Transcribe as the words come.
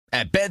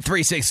At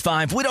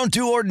Bet365, we don't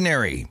do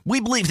ordinary. We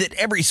believe that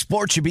every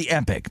sport should be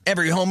epic.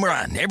 Every home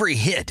run, every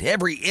hit,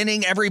 every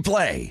inning, every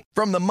play.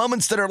 From the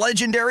moments that are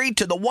legendary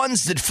to the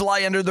ones that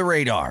fly under the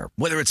radar.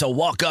 Whether it's a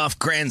walk-off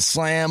grand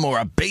slam or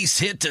a base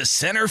hit to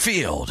center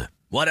field.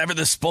 Whatever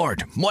the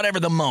sport, whatever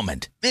the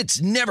moment.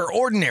 It's never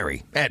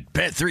ordinary at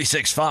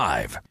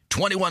Bet365.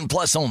 21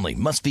 plus only.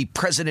 Must be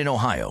present in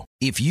Ohio.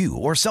 If you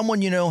or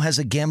someone you know has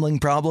a gambling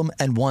problem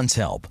and wants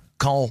help,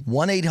 call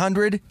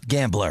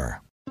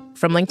 1-800-GAMBLER.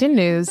 From LinkedIn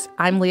News,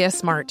 I'm Leah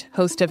Smart,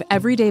 host of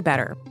Everyday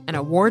Better, an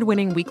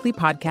award-winning weekly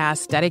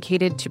podcast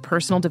dedicated to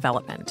personal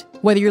development.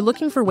 Whether you're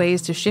looking for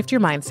ways to shift your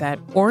mindset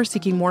or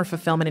seeking more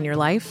fulfillment in your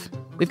life,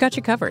 we've got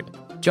you covered.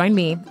 Join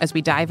me as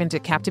we dive into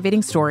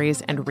captivating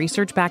stories and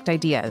research-backed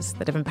ideas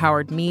that have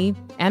empowered me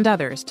and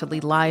others to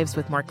lead lives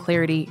with more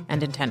clarity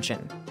and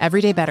intention.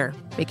 Everyday Better,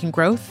 making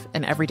growth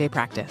an everyday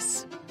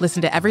practice.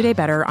 Listen to Everyday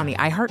Better on the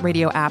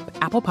iHeartRadio app,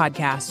 Apple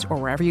Podcasts, or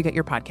wherever you get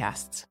your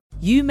podcasts.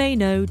 You may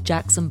know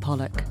Jackson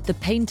Pollock, the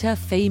painter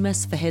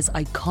famous for his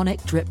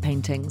iconic drip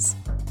paintings.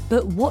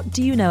 But what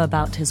do you know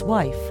about his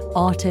wife,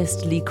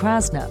 artist Lee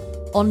Krasner?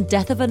 On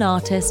Death of an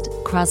Artist,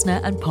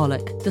 Krasner and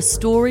Pollock, the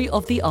story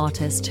of the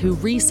artist who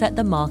reset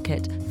the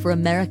market for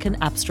American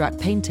abstract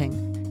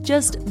painting.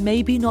 Just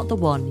maybe not the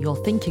one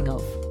you're thinking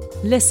of.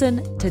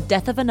 Listen to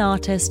Death of an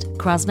Artist,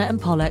 Krasner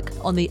and Pollock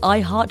on the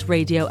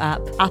iHeartRadio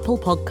app, Apple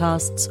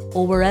Podcasts,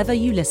 or wherever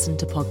you listen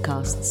to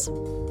podcasts.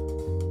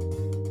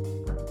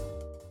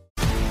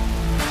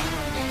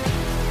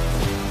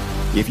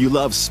 If you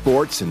love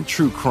sports and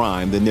true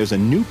crime, then there's a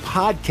new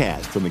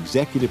podcast from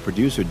executive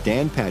producer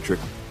Dan Patrick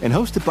and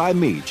hosted by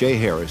me, Jay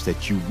Harris,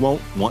 that you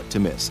won't want to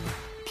miss.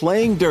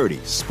 Playing Dirty: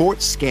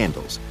 Sports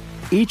Scandals.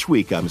 Each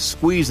week, I'm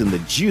squeezing the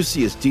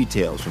juiciest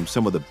details from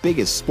some of the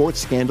biggest sports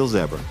scandals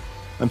ever.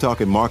 I'm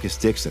talking Marcus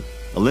Dixon,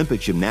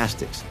 Olympic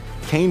gymnastics,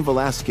 Cain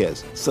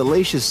Velasquez,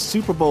 salacious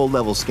Super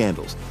Bowl-level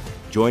scandals.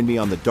 Join me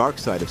on the dark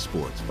side of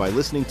sports by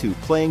listening to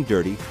Playing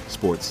Dirty: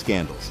 Sports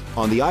Scandals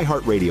on the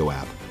iHeartRadio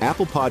app,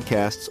 Apple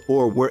Podcasts,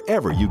 or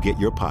wherever you get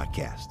your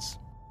podcasts.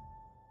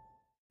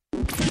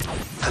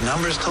 The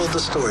numbers told the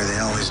story, they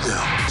always do.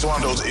 It's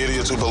one of those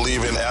idiots who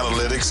believe in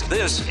analytics.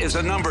 This is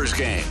a numbers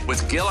game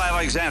with Gil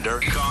Alexander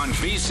on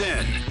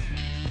VSiN.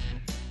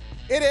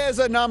 It is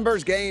a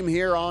numbers game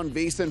here on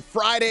VSiN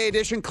Friday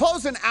edition,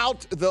 closing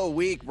out the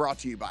week, brought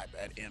to you by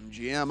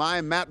BetMGM. I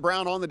am Matt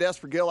Brown on the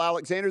desk for Gil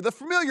Alexander. The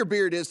familiar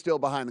beard is still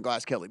behind the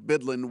glass. Kelly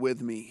Bidlin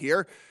with me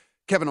here.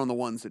 Kevin on the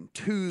ones and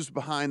twos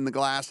behind the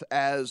glass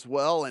as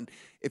well. And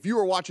if you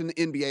were watching the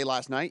NBA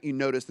last night, you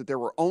noticed that there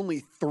were only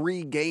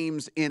 3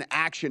 games in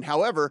action.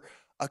 However,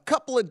 a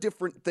couple of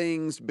different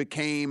things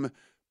became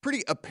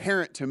pretty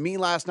apparent to me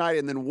last night,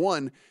 and then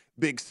one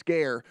big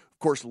scare. Of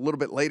course, a little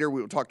bit later,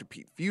 we will talk to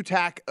Pete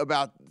Futak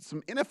about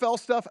some NFL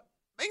stuff,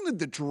 mainly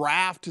the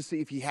draft, to see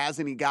if he has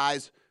any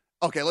guys.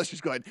 Okay, let's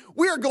just go ahead.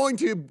 We are going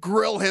to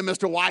grill him as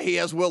to why he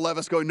has Will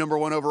Levis going number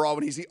 1 overall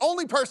when he's the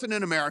only person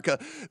in America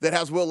that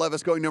has Will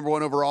Levis going number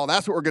 1 overall.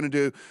 That's what we're going to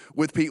do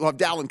with Pete. We'll have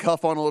Dallin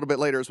Cuff on a little bit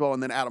later as well,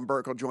 and then Adam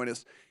Burke will join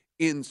us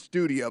in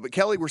studio. But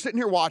Kelly, we're sitting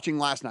here watching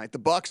last night. The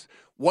Bucks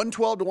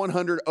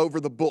 112-100 over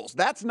the Bulls.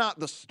 That's not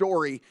the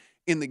story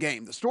in the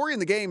game. The story in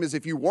the game is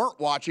if you weren't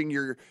watching,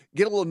 you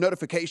get a little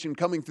notification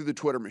coming through the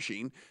Twitter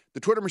machine. The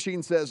Twitter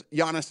machine says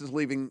Giannis is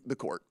leaving the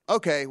court.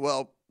 Okay,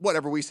 well,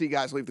 whatever. We see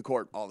guys leave the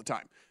court all the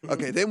time.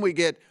 Okay, then we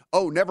get,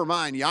 oh, never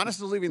mind. Giannis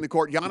is leaving the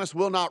court. Giannis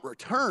will not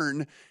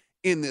return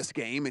in this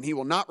game, and he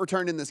will not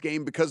return in this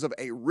game because of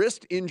a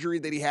wrist injury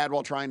that he had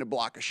while trying to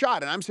block a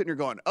shot. And I'm sitting here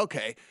going,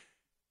 okay,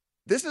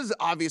 this is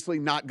obviously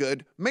not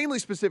good, mainly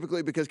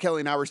specifically because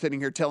Kelly and I were sitting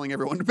here telling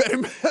everyone to bet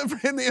him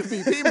in the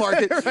MVP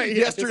market right,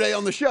 yesterday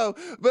on the show.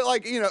 But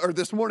or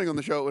this morning on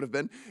the show it would have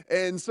been.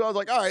 And so I was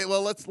like, all right,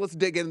 well, let's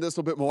dig into this a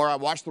little bit more. I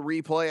watched the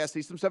replay. I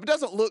see some stuff. It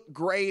doesn't look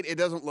great. It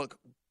doesn't look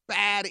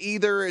bad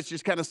either. It's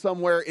just kind of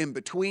somewhere in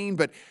between.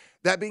 But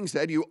that being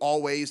said, you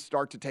always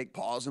start to take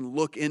pause and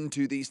look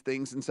into these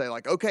things and say,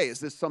 like, okay, is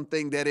this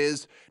something that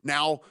is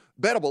now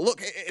bettable?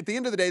 Look, at the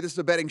end of the day, this is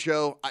a betting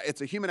show. It's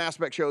a human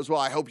aspect show as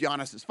well. I hope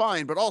Giannis is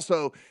fine. But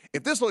also,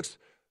 if this looks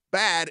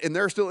bad and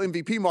there are still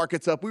MVP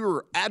markets up, we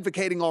were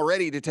advocating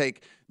already to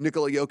take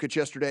Nikola Jokic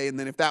yesterday. And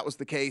then if that was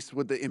the case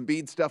with the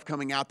Embiid stuff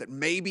coming out, that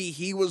maybe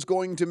he was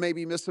going to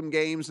maybe miss some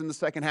games in the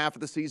second half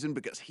of the season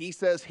because he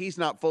says he's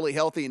not fully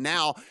healthy. And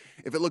now,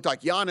 if it looked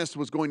like Giannis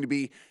was going to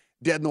be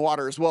dead in the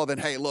water as well, then,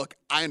 hey, look,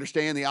 I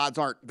understand the odds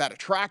aren't that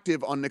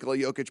attractive on Nikola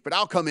Jokic, but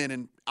I'll come in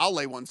and I'll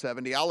lay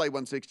 170, I'll lay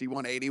 160,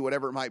 180,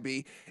 whatever it might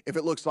be, if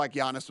it looks like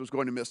Giannis was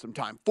going to miss some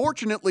time.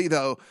 Fortunately,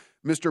 though,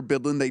 Mr.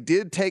 Bidlin, they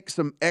did take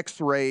some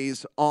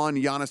x-rays on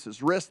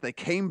Giannis's wrist. They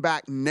came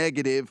back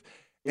negative.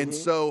 And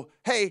so,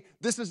 hey,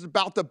 this is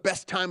about the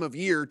best time of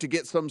year to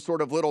get some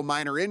sort of little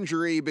minor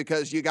injury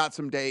because you got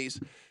some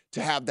days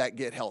to have that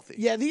get healthy.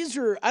 Yeah, these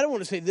are, I don't want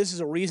to say this is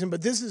a reason,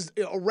 but this is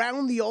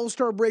around the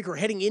All-Star break or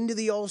heading into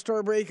the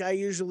All-Star break. I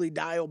usually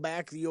dial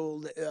back the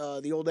old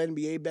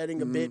NBA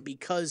betting a bit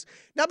because,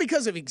 not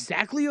because of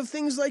exactly of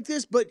things like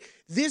this, but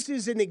this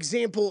is an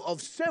example of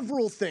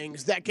several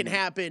things that can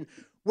happen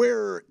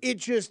where it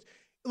just,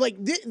 like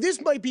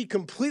this might be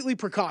completely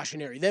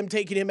precautionary, them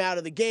taking him out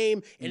of the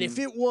game. And if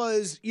it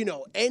was,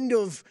 end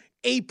of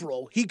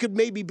April, he could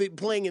maybe be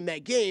playing in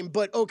that game.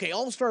 But okay,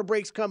 All-Star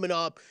break's coming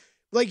up.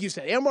 Like you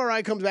said,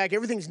 MRI comes back,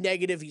 everything's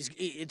negative.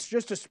 It's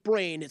just a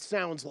sprain, it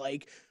sounds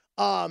like.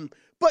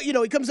 But,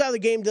 he comes out of the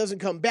game, doesn't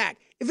come back.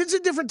 If it's a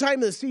different time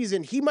of the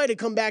season, he might have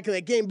come back in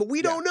that game, but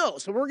we don't know.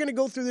 So we're going to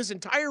go through this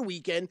entire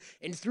weekend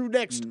and through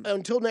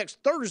until next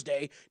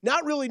Thursday,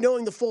 not really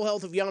knowing the full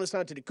health of Giannis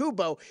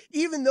Antetokounmpo,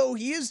 even though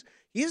he is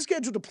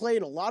scheduled to play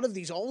in a lot of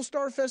these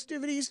All-Star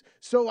festivities.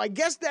 So I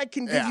guess that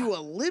can give you a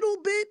little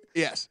bit.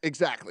 Yes,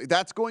 exactly.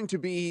 That's going to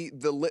be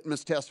the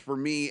litmus test for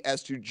me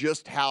as to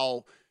just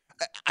how –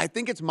 I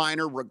think it's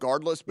minor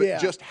regardless,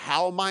 but just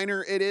how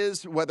minor it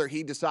is, whether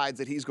he decides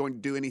that he's going to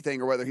do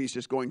anything or whether he's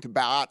just going to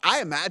bow out.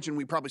 I imagine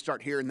we probably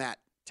start hearing that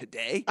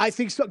today. I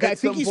think so. I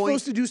think he's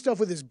supposed to do stuff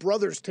with his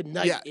brothers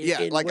tonight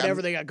in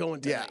whatever they got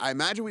going tonight. Yeah, I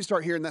imagine we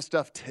start hearing that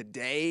stuff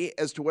today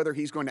as to whether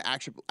he's going to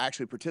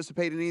actually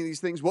participate in any of these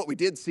things. What we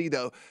did see,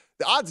 though,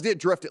 the odds did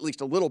drift at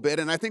least a little bit,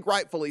 and I think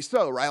rightfully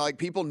so, right? Like,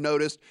 people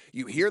noticed.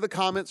 You hear the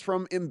comments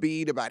from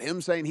Embiid about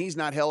him saying he's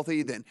not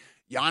healthy, then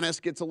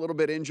Giannis gets a little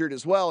bit injured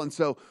as well. And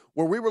so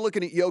where we were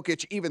looking at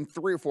Jokic even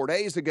 3 or 4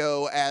 days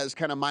ago as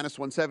kind of minus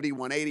 170,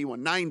 180,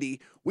 190,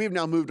 we've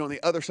now moved on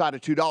the other side of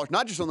 $2.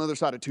 Not just on the other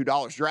side of $2.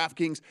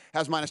 DraftKings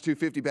has minus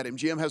 250.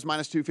 BetMGM has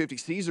minus 250.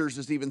 Caesars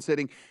is even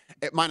sitting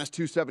at minus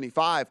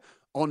 275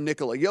 on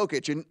Nikola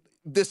Jokic. And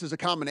this is a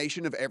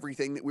combination of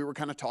everything that we were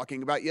kind of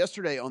talking about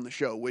yesterday on the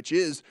show, which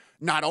is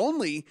not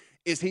only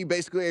is he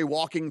basically a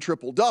walking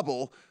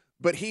triple-double,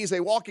 but he's a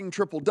walking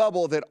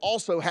triple-double that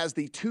also has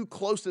the two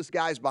closest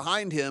guys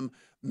behind him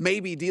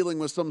maybe dealing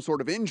with some sort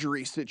of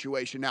injury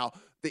situation. Now,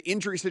 the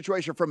injury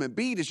situation from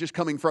Embiid is just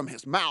coming from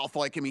his mouth.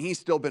 He's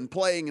still been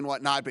playing and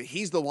whatnot, but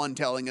he's the one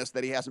telling us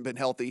that he hasn't been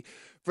healthy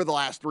for the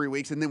last 3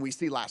 weeks. And then we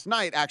see last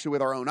night, actually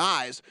with our own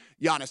eyes,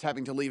 Giannis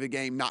having to leave a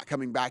game, not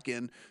coming back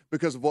in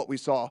because of what we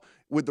saw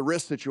with the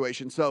wrist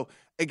situation. So,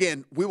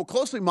 again, we will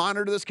closely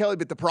monitor this, Kelly,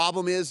 but the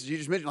problem is, you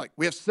just mentioned,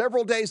 we have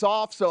several days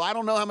off, so I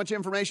don't know how much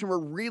information we're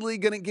really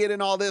going to get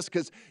in all this,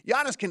 because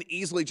Giannis can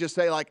easily just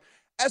say,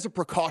 as a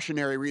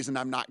precautionary reason,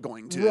 I'm not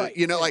going to,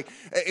 right,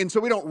 and so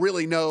we don't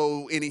really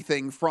know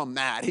anything from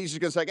that. He's just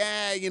going to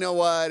say, you know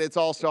what, it's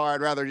All-Star.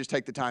 I'd rather just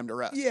take the time to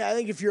rest. Yeah, I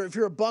think if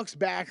you're a Bucks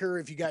backer,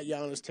 if you got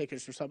Giannis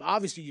tickets or something,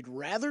 obviously you'd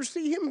rather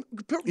see him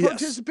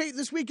participate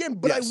this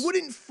weekend, but I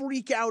wouldn't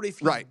freak out if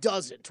he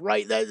doesn't,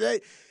 right?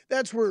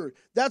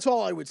 That's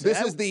all I would say.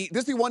 This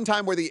is the one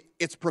time where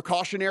it's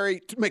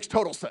precautionary makes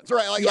total sense,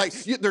 right?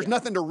 There's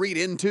nothing to read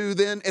into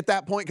then at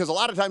that point, because a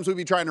lot of times we'd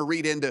be trying to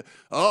read into,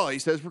 he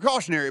says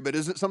precautionary, but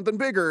is it something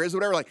bigger? Is it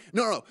whatever?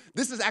 No.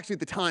 This is actually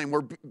the time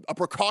where a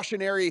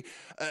precautionary,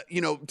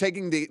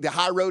 taking the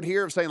high road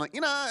here of saying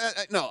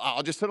no,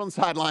 I'll just sit on the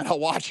sideline. I'll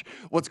watch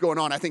what's going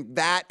on. I think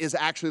that is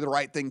actually the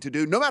right thing to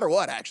do, no matter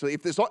what. Actually,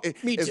 if this,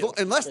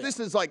 unless this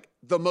is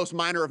the most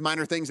minor of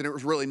minor things and it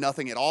was really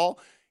nothing at all.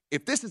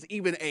 If this is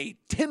even a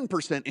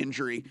 10%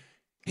 injury,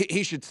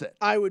 he should sit.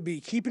 I would be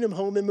keeping him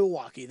home in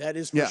Milwaukee. That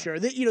is for sure.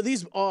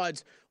 These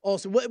odds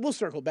also, we'll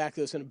circle back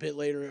to this in a bit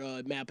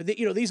later, Matt, but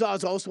these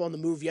odds also on the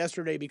move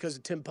yesterday because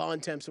of Tim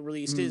Bontemps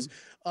released his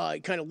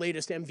kind of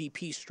latest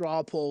MVP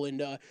straw poll,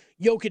 and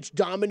Jokic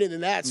dominant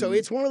in that. So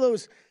it's one of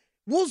those.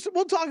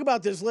 We'll talk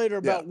about this later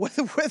about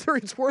whether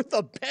it's worth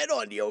a bet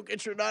on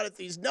Jokic or not at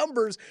these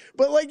numbers.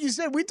 But like you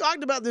said, we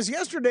talked about this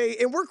yesterday,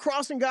 and we're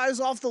crossing guys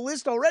off the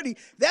list already.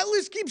 That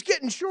list keeps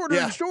getting shorter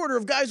and shorter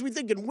of guys we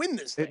think can win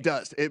this thing. It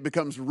does. It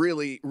becomes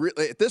really,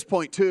 really at this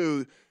point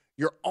too.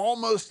 You're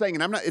almost saying,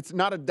 and it's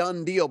not a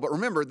done deal. But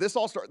remember, the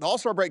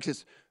All-Star break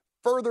is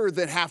further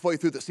than halfway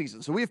through the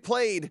season, so we've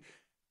played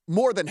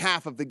more than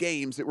half of the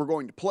games that we're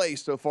going to play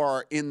so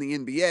far in the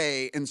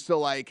NBA, and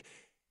so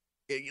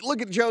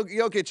look at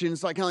Jokic, and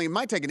it's it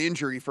might take an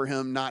injury for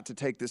him not to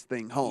take this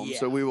thing home. Yeah.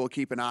 So we will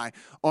keep an eye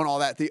on all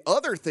that. The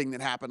other thing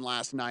that happened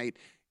last night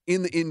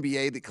in the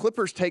NBA, the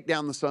Clippers take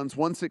down the Suns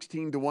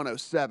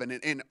 116-107.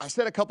 And I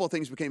said a couple of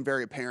things became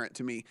very apparent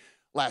to me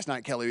last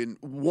night, Kelly. And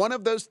one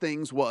of those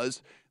things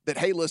was that,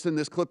 hey, listen,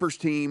 this Clippers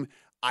team,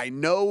 I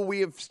know we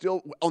have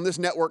still, on this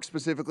network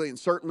specifically, and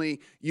certainly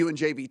you and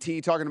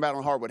JVT talking about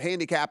on Hardwood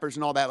Handicappers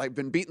and all that,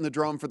 been beating the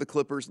drum for the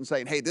Clippers and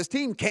saying, hey, this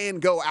team can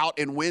go out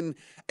and win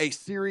a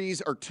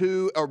series or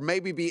two, or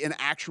maybe be an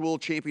actual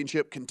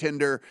championship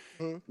contender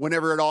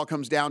whenever it all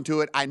comes down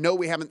to it. I know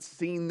we haven't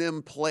seen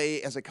them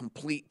play as a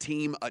complete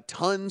team a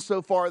ton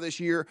so far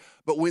this year,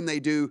 but when they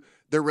do,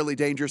 they're really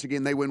dangerous.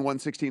 Again, they win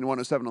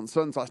 116-107 on the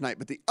Suns last night.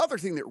 But the other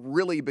thing that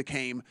really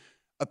became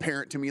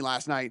apparent to me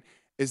last night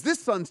is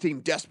this Suns team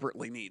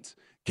desperately needs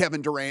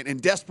Kevin Durant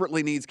and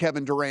desperately needs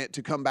Kevin Durant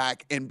to come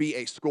back and be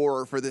a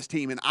scorer for this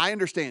team. And I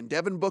understand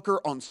Devin Booker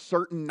on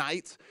certain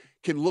nights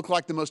can look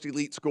like the most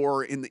elite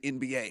scorer in the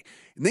NBA.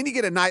 And then you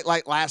get a night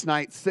like last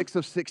night, 6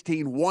 of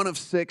 16, 1 of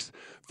 6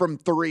 from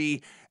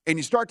 3, and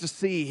you start to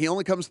see he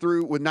only comes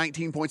through with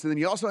 19 points. And then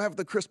you also have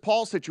the Chris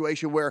Paul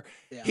situation where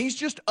he's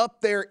just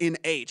up there in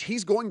age.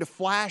 He's going to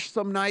flash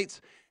some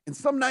nights, And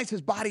some nights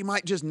his body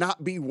might just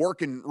not be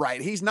working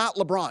right. He's not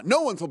LeBron.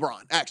 No one's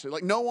LeBron, actually.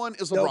 Like, no one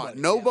is LeBron.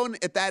 No one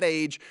at that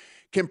age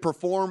can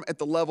perform at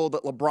the level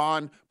that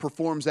LeBron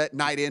performs at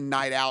night in,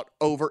 night out,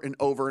 over and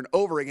over and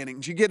over again.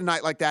 And you get a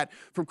night like that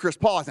from Chris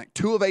Paul, I think.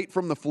 2 of 8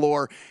 from the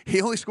floor.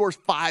 He only scores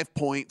 5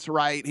 points,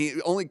 right?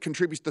 He only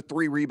contributes to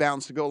 3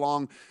 rebounds to go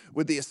along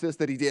with the assist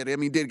that he did. I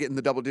mean, he did get in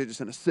the double digits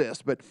in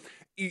assists. But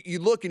you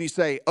look and you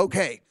say,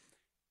 okay,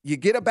 you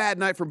get a bad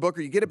night from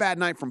Booker, you get a bad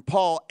night from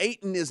Paul.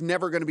 Ayton is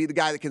never going to be the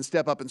guy that can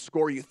step up and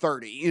score you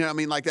 30. You know what I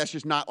mean? Like, that's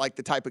just not like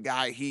the type of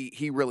guy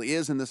he really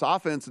is in this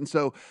offense. And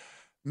so,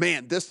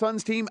 man, this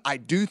Suns team, I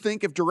do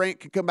think if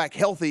Durant can come back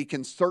healthy,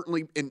 can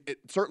certainly, and it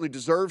certainly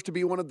deserves to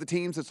be one of the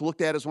teams that's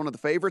looked at as one of the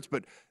favorites,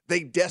 but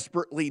they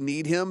desperately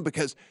need him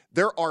because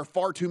there are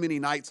far too many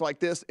nights like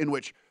this in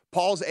which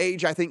Paul's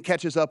age, I think,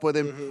 catches up with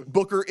him. Mm-hmm.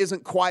 Booker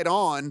isn't quite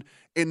on,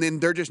 and then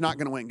they're just not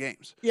going to win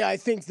games. Yeah, I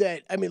think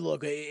that, I mean,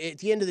 look, at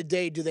the end of the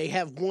day, do they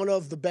have one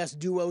of the best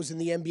duos in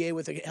the NBA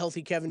with a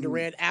healthy Kevin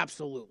Durant? Mm-hmm.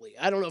 Absolutely.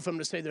 I don't know if I'm going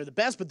to say they're the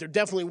best, but they're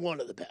definitely one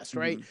of the best,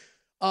 right?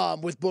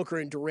 Mm-hmm. With Booker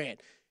and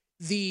Durant.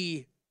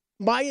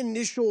 My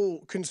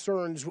initial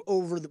concerns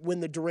over when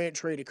the Durant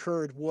trade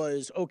occurred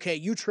was, okay,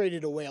 you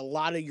traded away a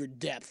lot of your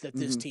depth that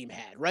this team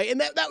had, right?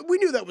 And that we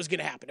knew that was going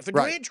to happen. If a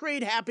Durant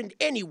trade happened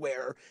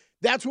anywhere,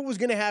 that's what was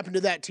going to happen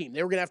to that team.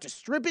 They were going to have to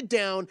strip it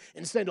down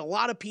and send a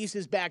lot of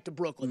pieces back to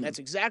Brooklyn. That's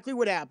exactly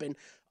what happened.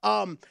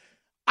 I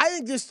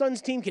think this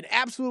Suns team can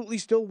absolutely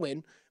still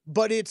win.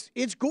 But it's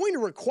going to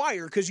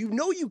require, because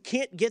you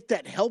can't get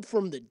that help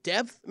from the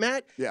depth,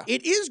 Matt. Yeah.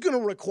 It is going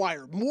to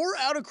require more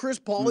out of Chris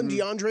Paul and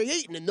DeAndre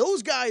Ayton. And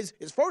those guys,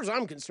 as far as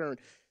I'm concerned,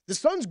 the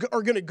Suns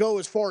are going to go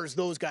as far as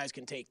those guys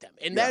can take them.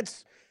 And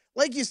that's,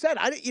 like you said,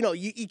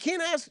 you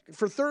can't ask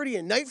for 30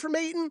 a night from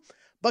Ayton,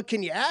 but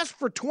can you ask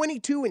for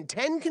 22 and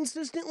 10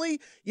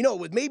 consistently?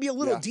 With maybe a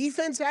little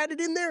defense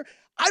added in there?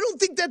 I don't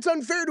think that's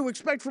unfair to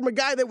expect from a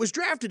guy that was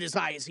drafted as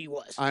high as he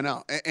was. I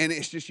know. And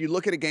it's just, you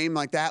look at a game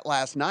like that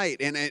last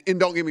night, and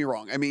don't get me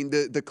wrong. I mean,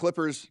 the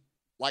Clippers,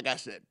 like I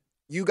said,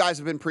 you guys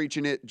have been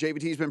preaching it.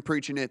 JVT's been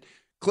preaching it.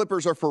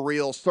 Clippers are for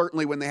real.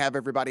 Certainly when they have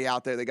everybody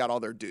out there, they got all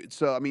their dudes.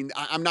 So, I mean,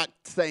 I'm not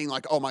saying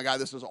like, oh, my God,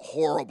 this is a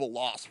horrible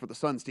loss for the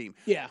Suns team.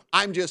 Yeah.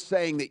 I'm just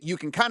saying that you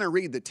can kind of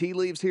read the tea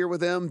leaves here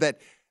with them, that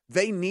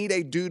they need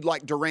a dude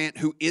like Durant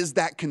who is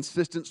that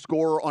consistent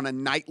scorer on a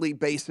nightly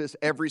basis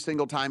every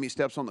single time he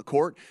steps on the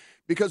court,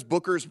 because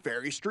Booker's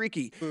very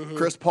streaky.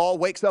 Chris Paul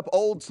wakes up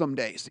old some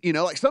days.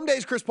 Like some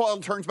days Chris Paul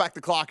turns back the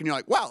clock and you're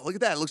like, wow, look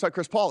at that. It looks like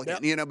Chris Paul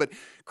again. But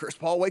Chris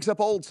Paul wakes up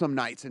old some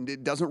nights and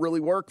it doesn't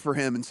really work for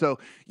him. And so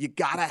you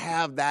got to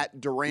have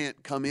that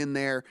Durant come in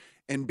there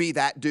and be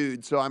that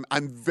dude. So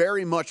I'm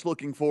very much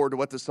looking forward to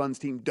what the Suns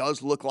team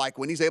does look like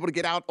when he's able to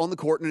get out on the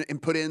court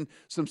and put in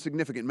some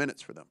significant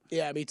minutes for them.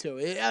 Yeah, me too.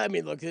 I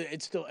mean, look, I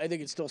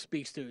think it still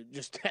speaks to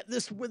just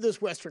this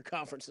Western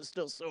Conference is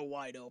still so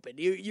wide open.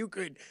 You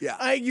could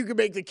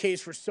make the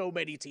case for so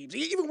many teams,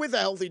 even with a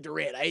healthy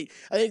Durant. I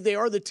think they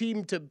are the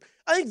team to.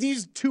 I think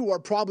these two are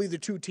probably the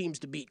two teams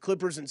to beat,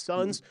 Clippers and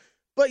Suns.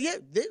 But yeah,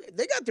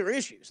 they got their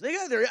issues. They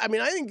got their. I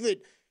mean, I think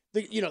that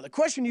the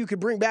question you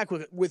could bring back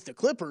with the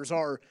Clippers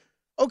are,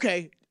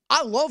 okay,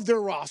 I love their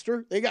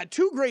roster. They got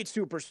 2 great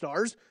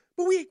superstars,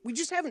 but we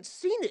just haven't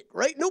seen it,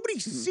 right?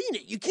 Nobody's seen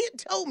it. You can't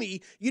tell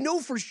me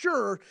for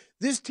sure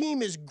this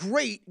team is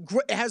great,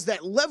 has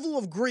that level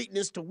of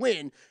greatness to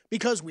win,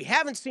 because we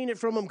haven't seen it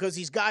from them, because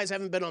these guys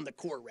haven't been on the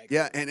court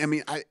regularly. Yeah, and I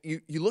mean,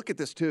 you look at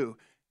this too.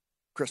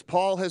 Chris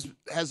Paul has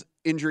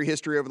injury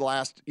history over the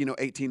last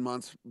 18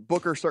 months.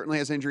 Booker certainly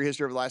has injury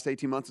history over the last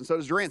 18 months, and so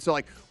does Durant. So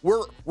like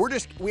we're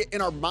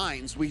in our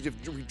minds we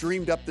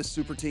dreamed up this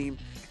super team,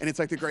 and it's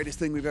like the greatest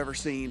thing we've ever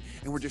seen,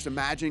 and we're just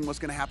imagining what's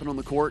going to happen on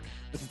the court.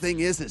 But the thing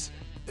is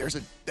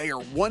they are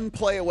one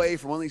play away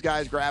from one of these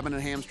guys grabbing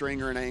a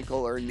hamstring or an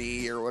ankle or a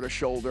knee or a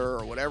shoulder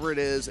or whatever it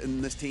is,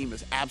 and this team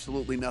is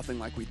absolutely nothing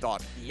like we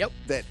thought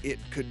that it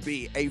could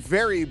be. A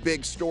very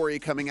big story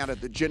coming out of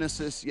the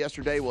Genesis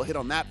yesterday. We'll hit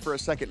on that for a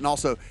second, and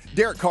also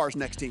Derek Carr's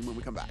next team when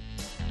we come back.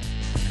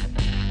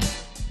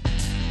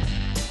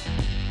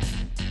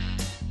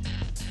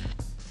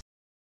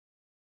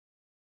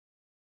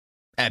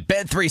 At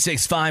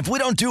Bet365, we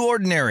don't do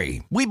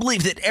ordinary. We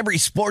believe that every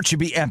sport should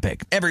be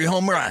epic. Every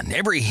home run,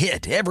 every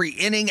hit, every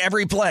inning,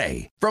 every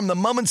play. From the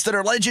moments that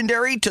are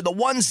legendary to the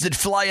ones that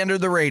fly under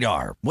the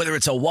radar. Whether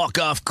it's a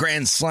walk-off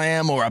grand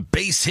slam or a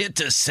base hit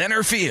to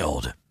center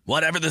field.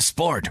 Whatever the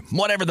sport,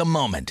 whatever the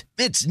moment.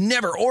 It's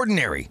never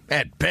ordinary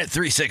at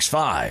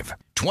Bet365.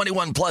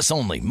 21 plus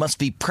only. Must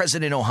be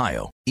present in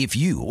Ohio. If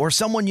you or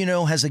someone you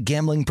know has a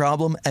gambling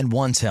problem and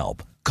wants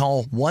help,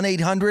 call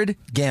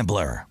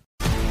 1-800-GAMBLER.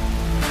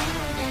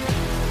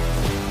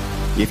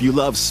 If you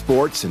love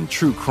sports and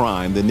true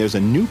crime, then there's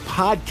a new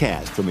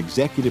podcast from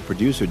executive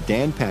producer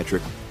Dan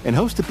Patrick and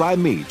hosted by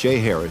me, Jay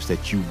Harris,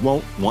 that you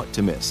won't want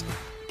to miss.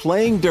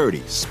 Playing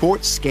Dirty: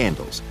 Sports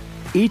Scandals.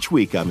 Each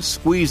week, I'm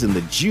squeezing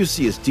the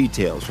juiciest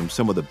details from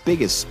some of the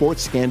biggest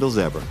sports scandals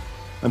ever.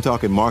 I'm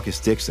talking Marcus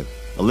Dixon,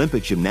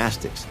 Olympic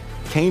gymnastics,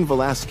 Cain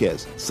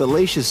Velasquez,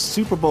 salacious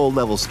Super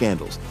Bowl-level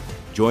scandals.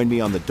 Join me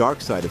on the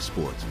dark side of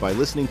sports by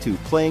listening to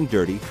Playing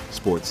Dirty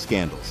Sports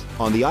Scandals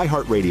on the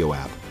iHeartRadio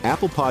app,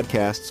 Apple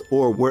Podcasts,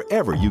 or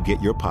wherever you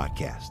get your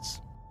podcasts.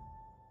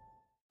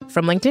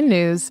 From LinkedIn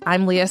News,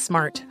 I'm Leah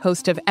Smart,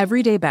 host of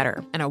Everyday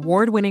Better, an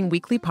award-winning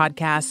weekly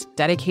podcast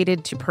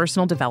dedicated to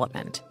personal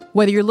development.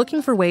 Whether you're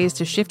looking for ways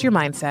to shift your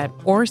mindset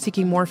or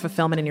seeking more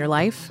fulfillment in your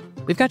life,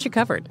 we've got you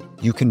covered.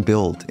 You can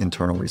build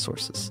internal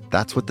resources.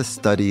 That's what the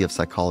study of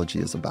psychology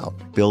is about,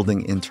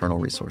 building internal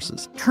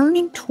resources.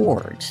 Turning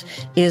towards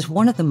is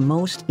one of the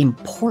most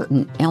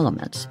important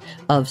elements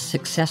of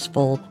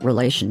successful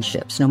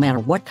relationships, no matter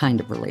what kind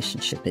of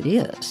relationship it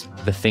is.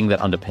 The thing that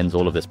underpins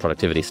all of this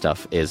productivity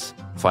stuff is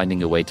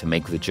finding a way to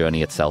make the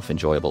journey itself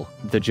enjoyable.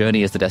 The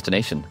journey is the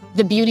destination.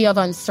 The beauty of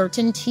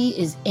uncertainty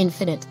is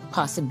infinite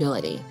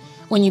possibility.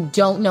 When you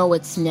don't know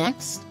what's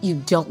next, you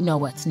don't know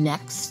what's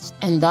next.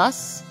 And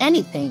thus,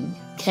 anything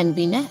can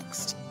be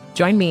next.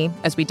 Join me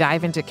as we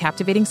dive into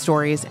captivating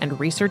stories and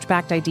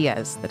research-backed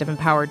ideas that have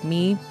empowered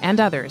me and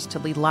others to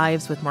lead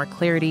lives with more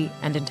clarity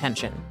and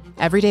intention.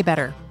 Everyday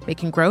Better,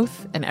 making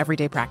growth an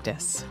everyday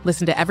practice.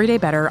 Listen to Everyday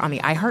Better on the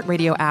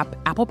iHeartRadio app,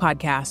 Apple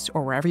Podcasts,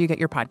 or wherever you get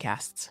your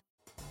podcasts.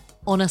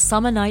 On a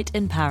summer night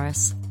in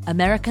Paris,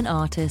 American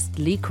artist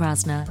Lee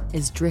Krasner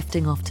is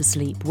drifting off to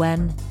sleep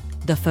when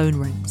the phone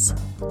rings.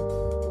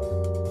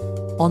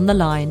 On the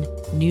line,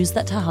 news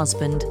that her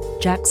husband,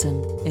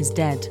 Jackson, is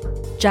dead.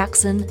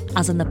 Jackson,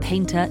 as in the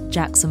painter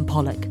Jackson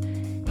Pollock.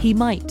 He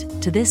might,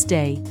 to this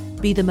day,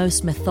 be the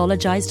most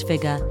mythologized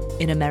figure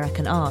in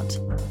American art.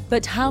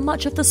 But how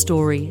much of the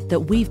story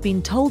that we've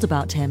been told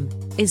about him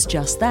is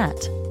just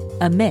that,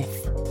 a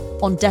myth?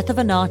 On Death of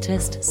an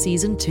Artist,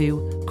 Season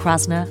 2,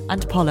 Krasner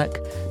and Pollock,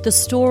 the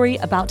story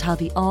about how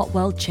the art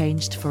world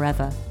changed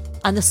forever.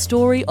 And the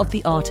story of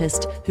the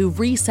artist who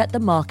reset the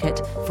market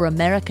for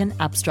American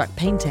abstract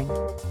painting.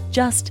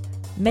 Just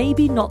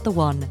maybe not the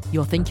one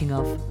you're thinking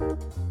of.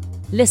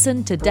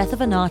 Listen to Death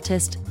of an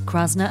Artist,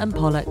 Krasner and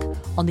Pollock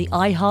on the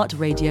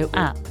iHeartRadio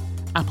app,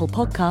 Apple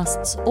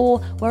Podcasts, or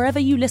wherever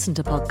you listen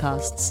to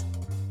podcasts.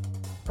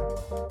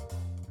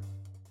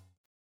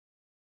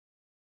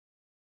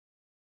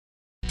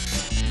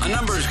 A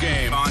numbers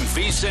game on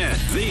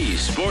VSiN, the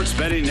sports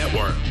betting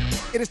network.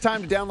 It is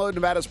time to download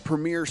Nevada's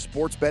premier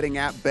sports betting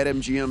app,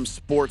 BetMGM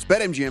Sports.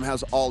 BetMGM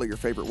has all of your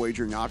favorite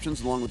wagering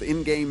options, along with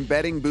in-game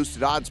betting,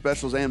 boosted odds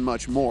specials, and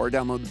much more.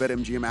 Download the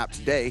BetMGM app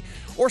today,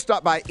 or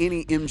stop by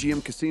any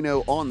MGM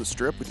casino on the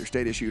Strip with your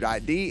state-issued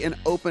ID and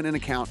open an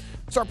account.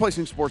 Start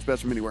placing sports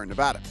bets from anywhere in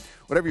Nevada.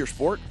 Whatever your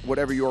sport,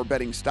 whatever your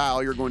betting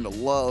style, you're going to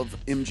love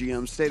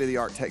MGM's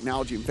state-of-the-art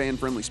technology and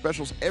fan-friendly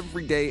specials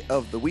every day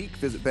of the week.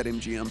 Visit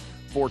BetMGM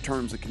for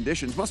terms and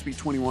conditions. Must be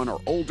 21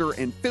 or older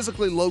and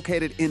physically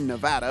located in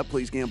Nevada.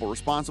 Please gamble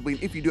responsibly.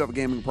 And if you do have a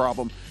gambling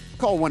problem,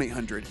 call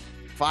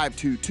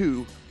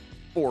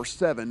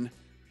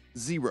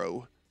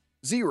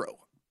 1-800-522-4700.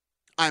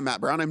 I'm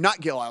Matt Brown. I'm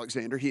not Gil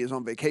Alexander. He is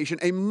on vacation.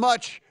 A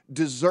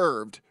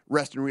much-deserved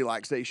rest and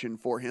relaxation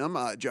for him.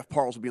 Jeff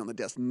Parles will be on the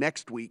desk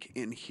next week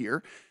in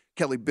here.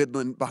 Kelly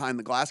Bidlin behind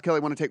the glass. Kelly, I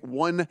want to take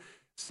 1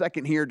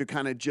 second here to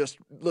kind of just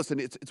listen.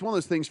 It's one of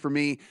those things for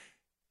me.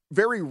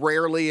 Very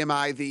rarely am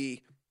I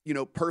the,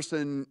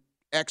 person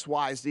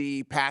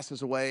XYZ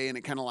passes away and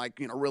it kind of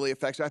really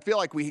affects you. I feel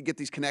like we get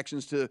these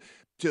connections to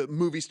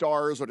movie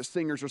stars or to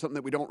singers or something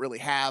that we don't really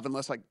have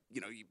unless it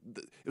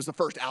was the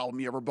first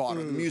album you ever bought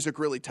or the music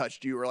really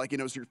touched you or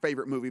it was your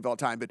favorite movie of all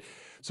time. But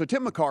so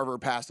Tim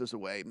McCarver passes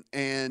away,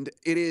 and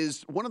it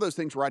is one of those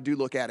things where I do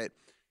look at it.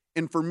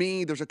 And for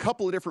me, there's a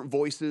couple of different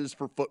voices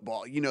for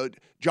football.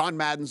 John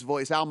Madden's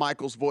voice, Al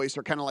Michaels' voice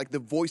are kind of like the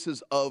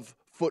voices of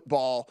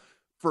football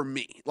for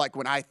me. Like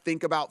when I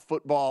think about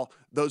football,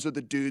 those are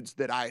the dudes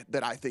that I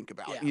think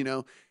about,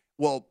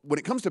 Well, when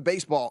it comes to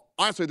baseball,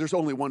 honestly, there's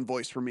only one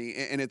voice for me,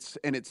 and it's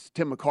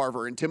Tim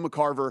McCarver. And Tim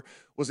McCarver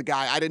was a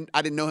guy, I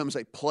didn't know him as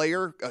a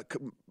player, a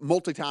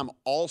multi-time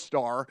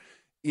all-star,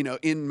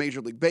 in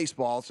Major League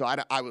Baseball. So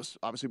I was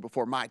obviously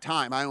before my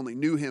time. I only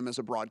knew him as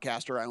a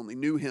broadcaster. I only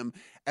knew him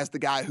as the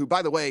guy who,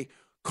 by the way,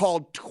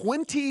 called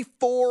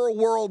 24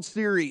 World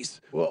Series.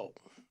 Whoa.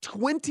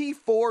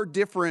 24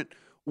 different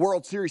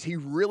World Series. He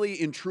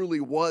really and truly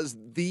was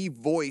the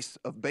voice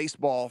of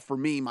baseball for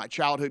me, my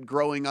childhood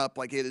growing up.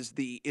 It is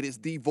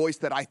the voice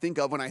that I think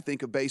of when I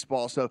think of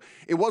baseball. So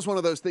it was one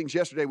of those things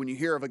yesterday when you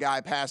hear of a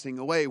guy passing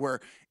away where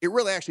it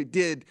really actually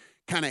did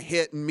kind of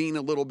hit and mean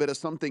a little bit of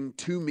something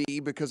to me,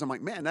 because I'm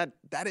like, man, that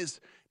is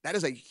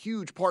a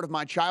huge part of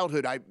my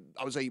childhood. I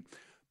was a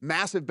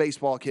massive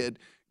baseball kid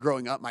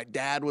growing up. My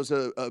dad was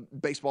a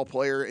baseball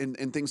player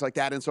and things like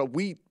that. And so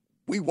we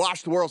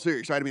watched the World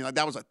Series, right?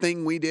 That was a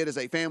thing we did as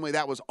a family.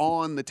 That was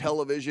on the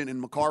television,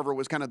 and McCarver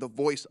was kind of the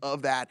voice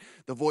of that,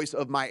 the voice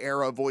of my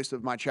era, voice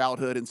of my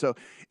childhood. And so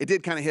it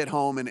did kind of hit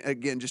home. And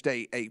again, just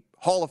a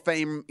Hall of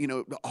Fame,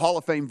 Hall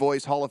of Fame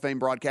voice, Hall of Fame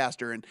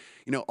broadcaster, and,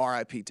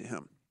 RIP to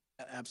him.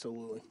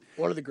 Absolutely.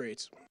 One of the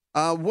greats.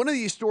 One of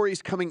these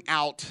stories coming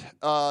out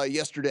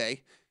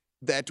yesterday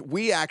that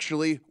we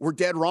actually were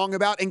dead wrong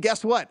about. And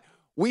guess what?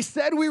 We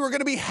said we were going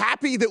to be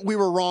happy that we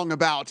were wrong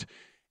about.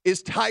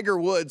 is Tiger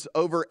Woods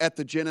over at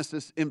the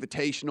Genesis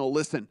Invitational.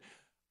 Listen,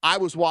 I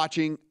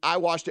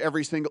watched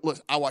every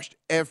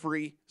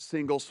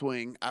single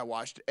swing. I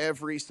watched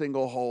every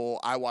single hole.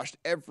 I watched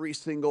every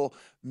single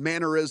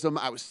mannerism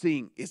I was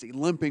seeing. Is he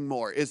limping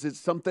more? Is it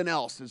something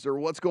else? Is there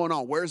what's going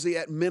on? Where's he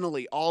at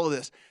mentally? All of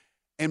this.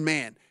 And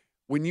man,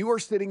 when you are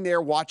sitting there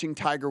watching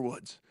Tiger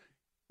Woods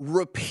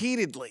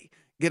repeatedly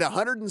get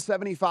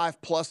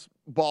 175 plus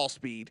ball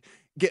speed,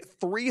 get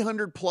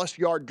 300 plus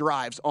yard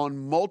drives on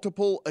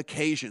multiple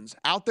occasions,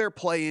 out there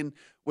playing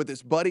with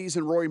his buddies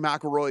and Rory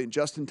McIlroy and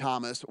Justin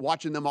Thomas,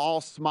 watching them all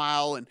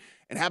smile and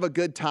have a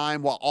good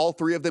time while all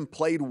three of them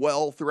played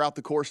well throughout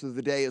the course of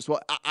the day as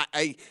well.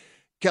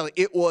 Kelly,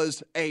 it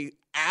was a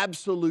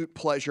absolute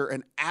pleasure,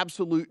 an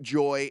absolute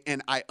joy,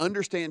 and I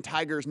understand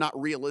Tiger is not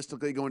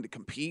realistically going to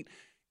compete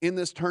in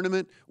this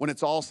tournament. When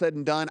it's all said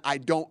and done, I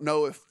don't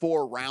know if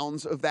 4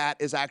 rounds of that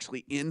is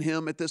actually in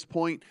him at this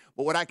point,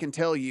 but what I can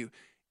tell you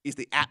is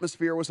the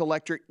atmosphere was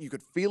electric. You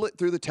could feel it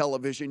through the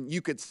television.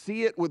 You could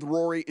see it with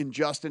Rory and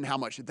Justin, how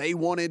much they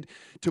wanted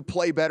to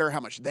play better, how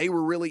much they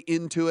were really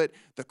into it.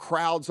 The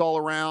crowds all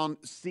around,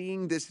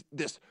 seeing this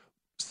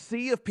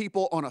sea of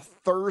people on a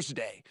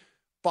Thursday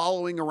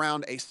following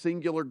around a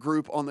singular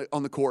group on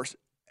the course.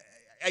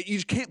 You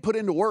just can't put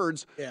into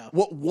words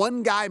what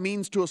one guy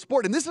means to a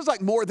sport. And this is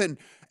like more than,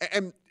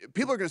 and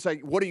people are going to say,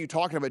 what are you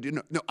talking about?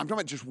 No, I'm talking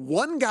about just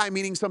one guy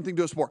meaning something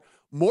to a sport.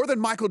 More than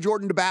Michael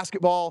Jordan to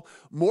basketball,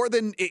 more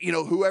than,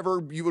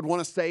 whoever you would want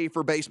to say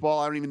for baseball.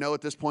 I don't even know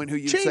at this point who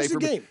you'd say for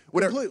game.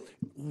 Whatever. Completely.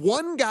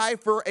 One guy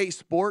for a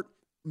sport.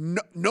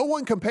 No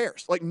one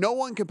compares. Like, no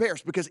one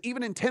compares, because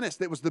even in tennis,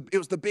 it was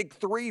the big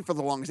three for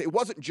the longest. It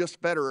wasn't just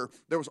Federer.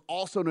 There was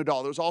also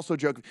Nadal. There was also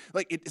Djokovic.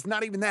 Like, it's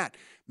not even that.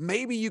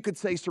 Maybe you could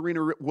say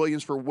Serena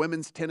Williams for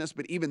women's tennis,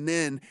 but even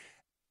then,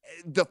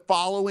 the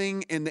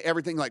following and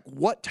everything, like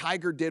what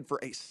Tiger did for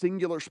a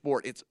singular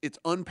sport, it's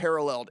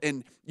unparalleled.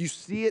 And you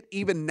see it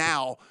even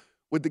now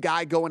with the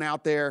guy going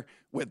out there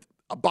with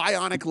a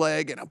bionic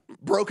leg and a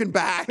broken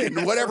back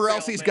and whatever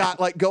else he's got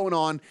like going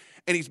on.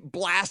 And he's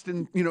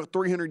blasting,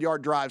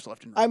 300-yard drives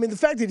left and right. I mean, the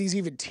fact that he's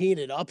even teeing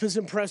it up is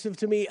impressive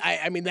to me.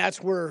 I mean,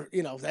 that's where,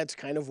 that's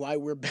kind of why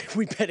we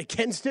bet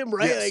against him,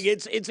 right?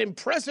 Yes. Like, it's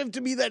impressive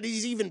to me that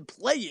he's even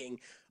playing.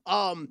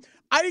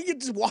 I didn't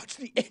get to watch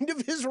the end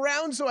of his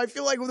round, so I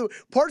feel like with the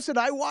parts that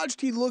I watched,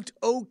 he looked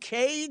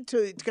okay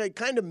to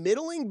kind of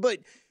middling, but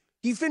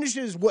he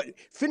finishes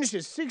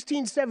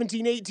 16,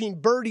 17,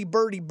 18, birdie.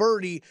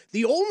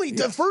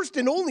 The first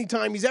and only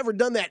time he's ever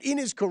done that in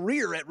his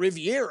career at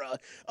Riviera.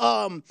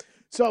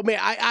 So, man,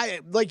 I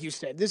like you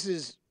said,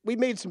 we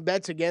made some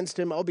bets against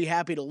him. I'll be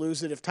happy to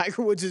lose it if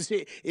Tiger Woods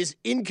is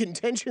in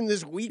contention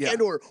this weekend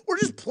or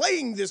just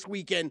playing this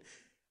weekend.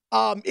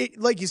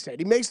 Like you said,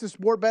 he makes the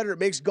sport better. It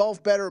makes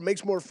golf better. It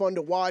makes more fun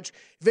to watch.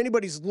 If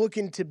anybody's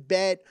looking to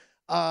bet,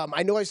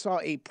 I know I saw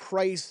a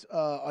price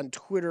on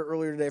Twitter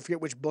earlier today. I forget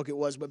which book it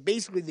was, but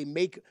basically they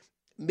make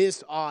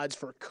miss odds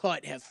for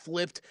cut have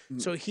flipped.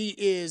 So he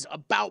is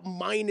about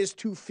minus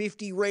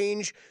 250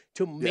 range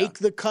to make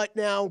the cut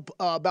now,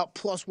 about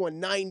plus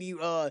 190,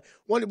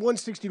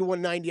 160 to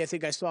 190. I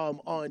think I saw him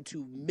on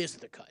to miss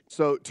the cut.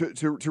 So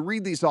to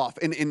read these off,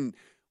 and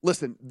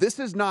listen, this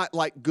is not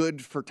like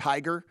good for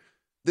Tiger.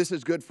 This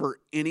is good for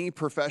any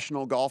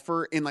professional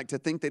golfer. And like to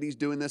think that he's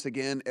doing this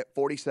again at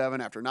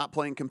 47 after not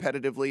playing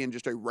competitively in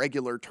just a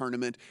regular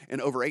tournament in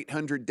over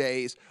 800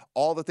 days,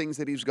 all the things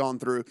that he's gone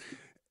through.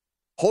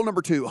 Hole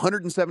number 2,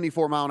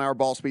 174 mile an hour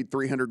ball speed,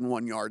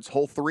 301 yards.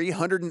 Hole 3,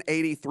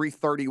 180,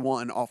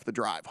 331 off the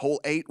drive.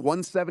 Hole 8,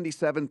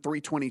 177,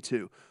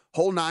 322.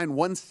 Hole 9,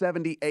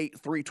 178,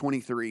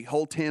 323.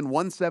 Hole 10,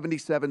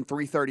 177,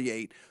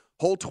 338.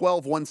 Hole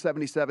 12,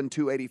 177,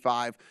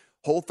 285.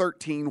 Hole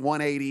 13,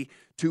 180,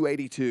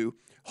 282.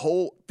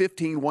 Hole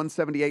 15,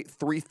 178,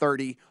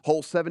 330.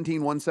 Hole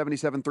 17,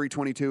 177,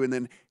 322. And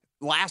then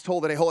last hole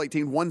today, hole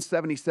 18,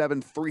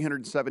 177,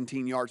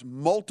 317 yards.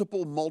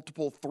 Multiple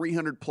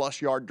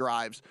 300-plus yard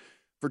drives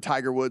for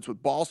Tiger Woods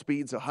with ball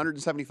speeds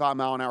 175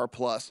 mile an hour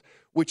plus,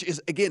 which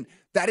is, again,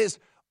 that is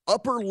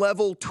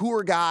upper-level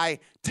tour guy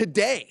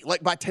today,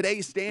 like by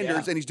today's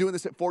standards. And he's doing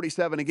this at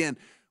 47 again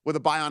with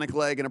a bionic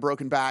leg and a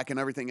broken back and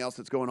everything else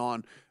that's going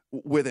on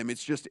with him.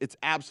 It's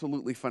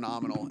absolutely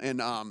phenomenal. And,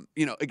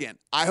 again,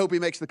 I hope he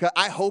makes the cut.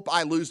 I hope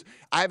I lose.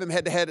 I have him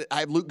head-to-head.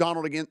 I have Luke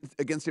Donald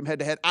against him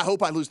head-to-head. I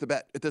hope I lose the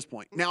bet at this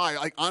point. Now,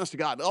 honest to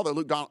God,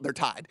 Luke Donald, they're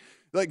tied.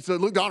 So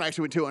Luke Donald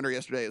actually went 2 under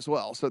yesterday as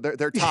well. So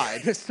they're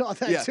tied. I saw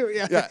that too,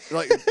 yeah. Yeah,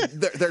 like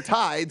they're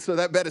tied, so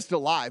that bet is still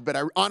live. But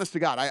honest to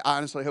God, I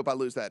honestly hope I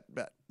lose that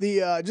bet.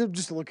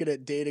 Just looking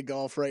at data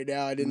golf right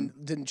now, I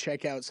didn't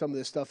check out some of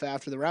this stuff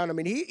after the round. I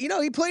mean,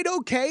 he played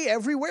okay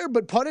everywhere,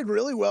 but putted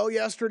really well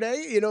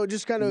yesterday.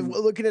 Just kind of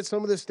looking at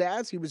some of the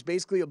stats, he was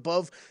basically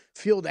above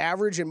field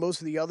average in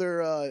most of the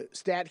other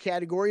stat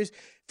categories.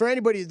 For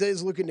anybody that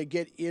is looking to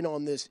get in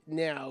on this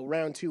now,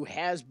 round 2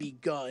 has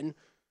begun.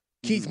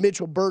 Keith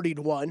Mitchell birdied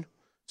 1,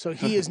 so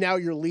he is now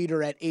your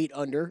leader at 8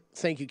 under.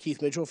 Thank you,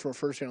 Keith Mitchell, for a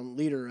first-round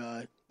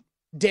leader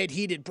dead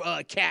heated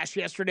cash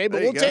yesterday, but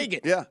There you we'll go. take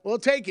it. Yeah. We'll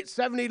take it.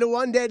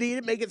 70-1 dead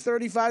heated, make it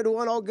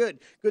 35-1, all good.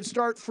 Good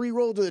start, free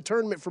roll to the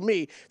tournament for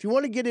me. If you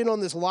want to get in on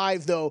this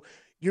live, though,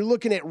 you're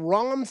looking at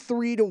Rahm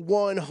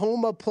 3-1,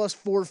 Homa plus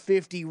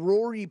 450,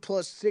 Rory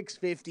plus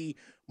 650,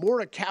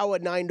 Morikawa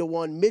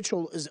 9-1,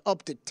 Mitchell is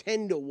up to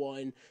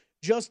 10-1,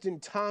 Justin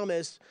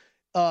Thomas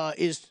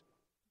is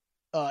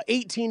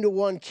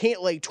 18-1,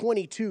 Cantlay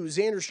 22,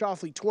 Xander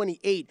Schauffele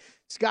 28,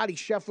 Scotty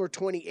Scheffler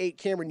 28,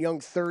 Cameron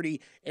Young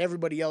 30, and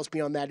everybody else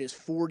beyond that is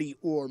 40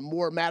 or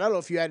more. Matt, I don't know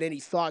if you had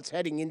any thoughts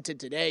heading into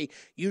today.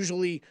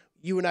 Usually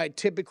you and I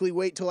typically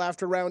wait till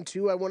after round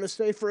 2, I want to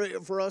say,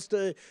 for us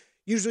to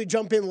usually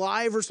jump in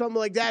live or something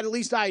like that. At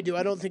least I do.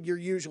 I don't think you're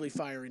usually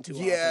firing too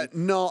often.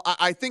 No,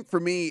 I think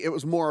for me it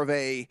was more of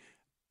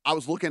I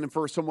was looking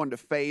for someone to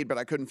fade, but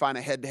I couldn't find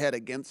a head-to-head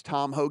against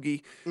Tom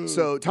Hoge.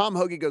 So Tom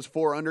Hoge goes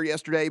 4 under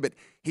yesterday, but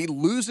he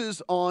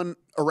loses on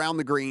around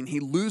the green.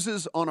 He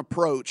loses on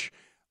approach,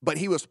 but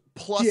he was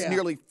plus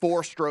nearly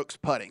 4 strokes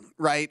putting,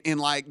 right? And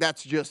like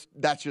that's just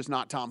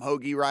not Tom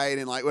Hoge, right?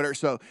 And like whatever.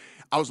 So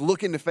I was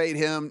looking to fade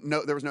him.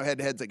 No, there was no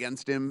head-to-heads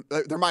against him.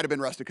 There might have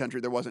been rest of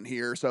country. There wasn't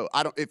here. So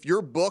if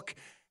your book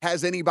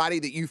has anybody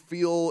that you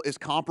feel is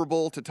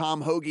comparable to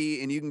Tom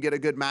Hoge and you can get a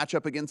good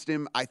matchup against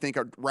him, I think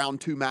a round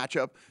 2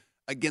 matchup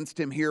against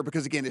him here,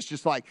 because again, it's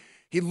just like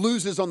he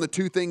loses on the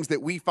 2 things that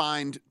we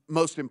find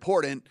most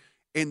important.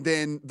 And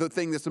then the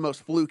thing that's the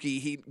most fluky,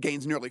 he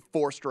gains nearly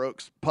 4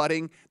 strokes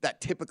putting.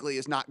 That typically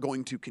is not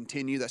going to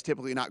continue. That's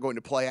typically not going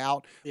to play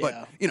out.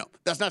 Yeah. But,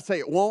 that's not to say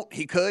it won't.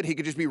 He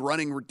could just be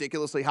running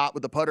ridiculously hot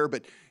with the putter,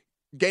 but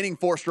gaining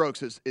 4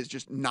 strokes is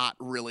just not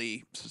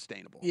really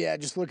sustainable. Yeah,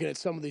 just looking at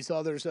some of these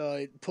others,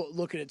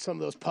 looking at some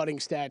of those putting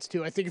stats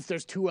too. I think if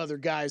there's 2 other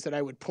guys that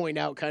I would point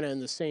out kind of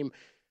in the same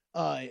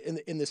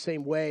in the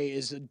same way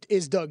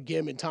is Doug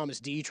Gim and Thomas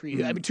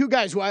Dietrich. I mean, 2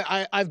 guys who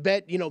I've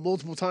bet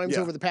multiple times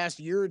over the past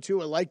year or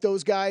 2. I like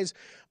those guys,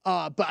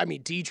 but I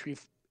mean Dietrich.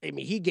 I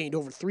mean he gained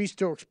over 3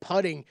 strokes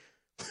putting.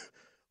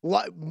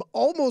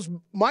 Almost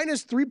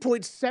minus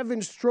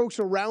 3.7 strokes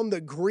around the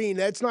green.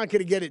 That's not going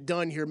to get it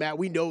done here, Matt.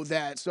 We know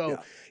that. So,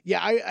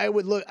 I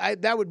would look.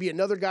 That would be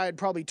another guy I'd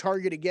probably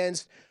target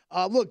against.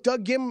 Look,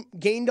 Doug Gim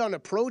gained on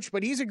approach,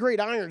 but he's a great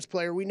irons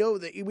player. We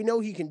know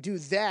he can do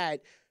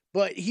that.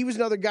 But he was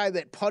another guy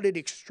that putted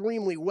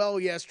extremely well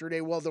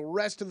yesterday, while the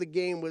rest of the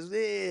game was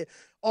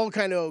all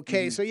kind of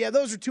okay. So,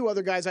 those are 2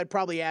 other guys I'd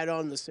probably add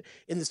on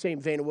in the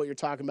same vein of what you're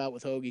talking about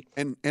with Hoge.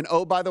 And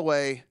oh, by the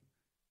way,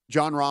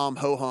 John Rahm,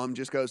 ho-hum,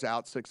 just goes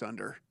out 6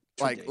 under.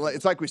 Like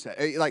it's like we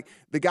said. Like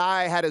the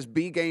guy had his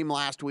B game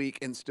last week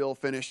and still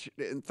finished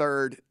in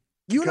 3rd.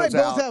 You and I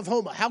both have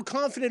Homa. How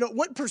confident?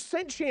 What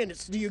 %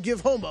 chance do you give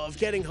Homa of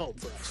getting home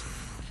for us?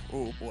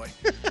 Oh boy!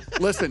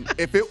 Listen,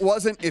 if it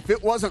wasn't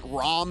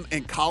Rahm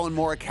and Colin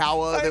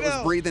Morikawa that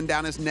was breathing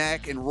down his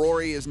neck, and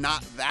Rory is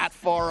not that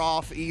far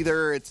off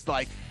either, it's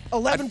like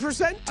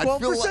 11%,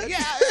 12%.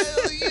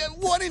 Yeah,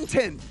 1 in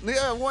 10.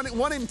 Yeah,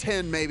 one in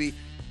 10 maybe,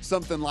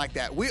 something like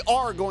that. We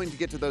are going to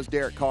get to those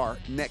Derek Carr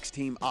next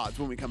team odds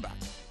when we come back.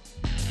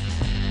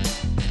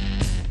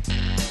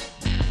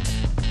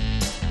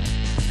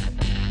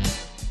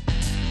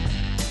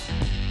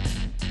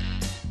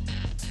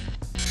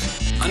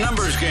 A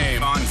numbers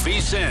game on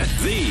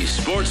VSiN, the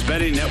Sports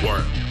Betting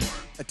Network.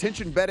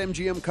 Attention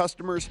BetMGM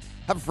customers,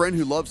 have a friend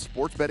who loves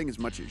sports betting as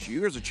much as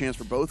you. There's a chance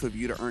for both of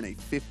you to earn a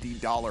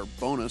 $50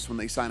 bonus when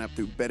they sign up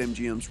through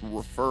BetMGM's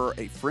Refer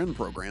a Friend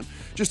program.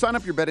 Just sign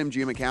up your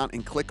BetMGM account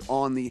and click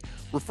on the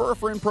Refer a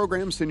Friend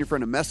program. Send your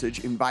friend a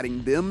message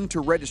inviting them to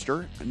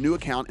register a new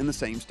account in the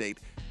same state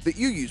that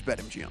you use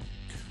BetMGM.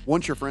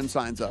 Once your friend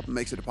signs up and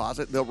makes a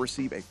deposit, they'll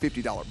receive a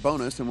 $50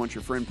 bonus. And once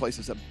your friend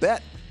places a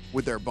bet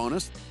with their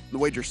bonus, the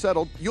wager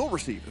settled, you'll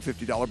receive a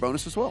 $50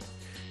 bonus as well.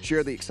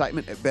 Share the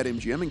excitement at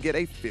BetMGM and get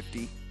a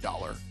 $50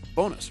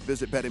 bonus.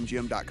 Visit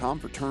BetMGM.com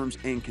for terms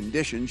and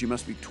conditions. You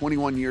must be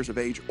 21 years of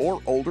age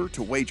or older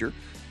to wager.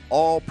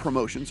 All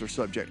promotions are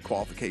subject to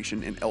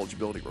qualification and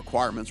eligibility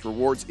requirements.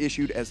 Rewards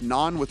issued as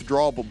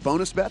non-withdrawable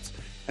bonus bets,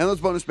 and those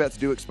bonus bets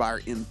do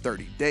expire in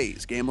 30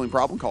 days. Gambling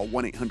problem? Call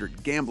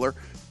 1-800-GAMBLER.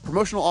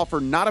 Promotional offer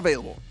not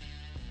available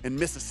in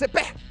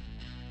Mississippi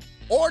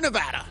or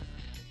Nevada.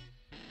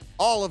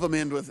 All of them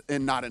end with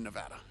 "and not in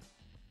Nevada."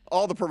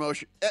 All the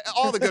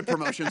good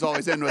promotions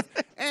always end with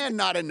 "and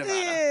not in Nevada."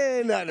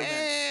 And not in Nevada.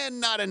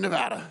 And not in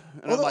Nevada.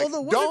 And I'm like,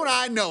 don't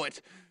I know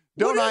it?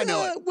 Don't I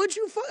know it? What'd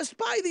you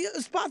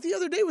spot the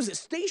other day? Was it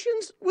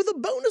Stations with a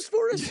bonus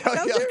for us?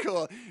 Yeah,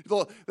 cool.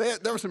 Well, there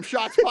were some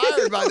shots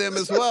fired by them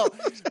as well.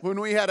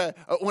 When we had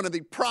one of the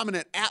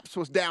prominent apps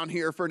was down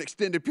here for an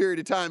extended period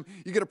of time,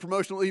 you get a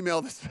promotional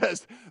email that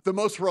says the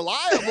most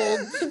reliable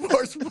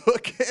sports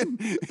book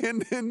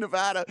in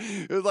Nevada.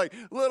 It was like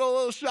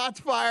little shots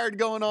fired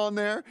going on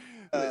there.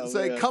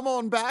 Say, come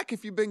on back.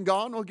 If you've been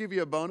gone, we'll give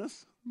you a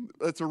bonus.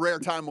 It's a rare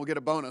time we'll get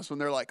a bonus when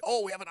they're like,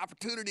 oh, we have an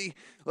opportunity.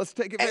 Let's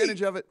take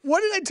advantage of it.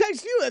 What did I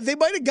text you? They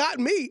might have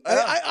gotten me.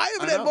 I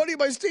haven't had money in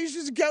my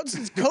Stations account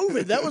since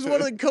COVID. That was one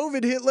of the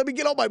COVID hit. Let me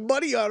get all my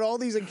money on all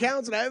these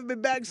accounts, and I haven't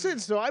been back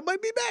since, so I might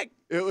be back.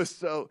 It was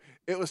so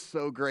It was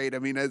so great. I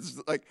mean,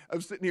 it's like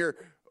I'm sitting here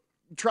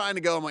trying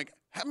to go. I'm like,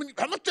 how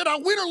much did I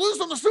win or lose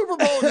on the Super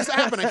Bowl? And this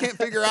happened. I can't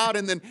figure out.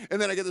 And then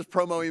I get this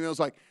promo email. It's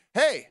like,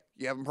 hey,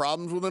 you having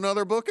problems with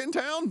another book in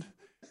town?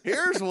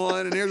 Here's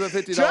one, and here's a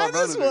 $50 Try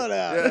bonus. this one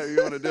out. Yeah,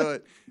 you want to do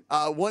it.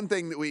 One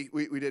thing that we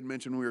did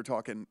mention when we were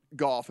talking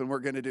golf, and we're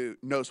going to do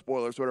no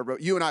spoilers, whatever,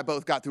 but you and I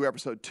both got through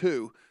episode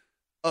 2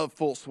 of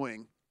Full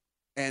Swing,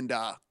 and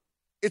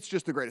it's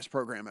just the greatest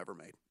program ever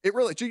made. It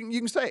really, you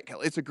can say it,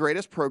 Kelly. It's the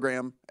greatest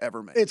program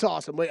ever made. It's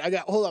awesome. Wait,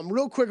 hold on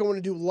real quick. I want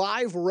to do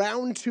live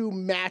round 2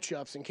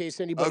 matchups in case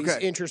anybody's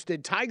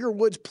interested. Tiger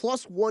Woods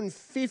plus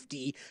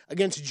 150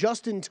 against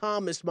Justin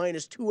Thomas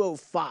minus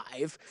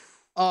 205.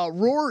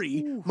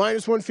 Rory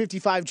minus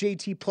 155,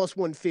 JT plus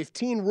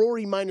 115,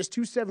 Rory minus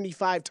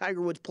 275,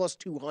 Tiger Woods plus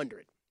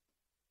 200.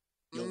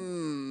 I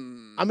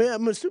mean,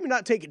 I'm assuming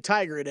not taking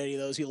Tiger at any of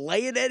those. You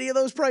lay at any of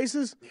those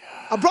prices? Yeah.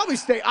 I'd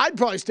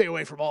probably stay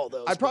away from all of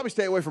those. I'd probably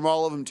stay away from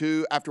all of them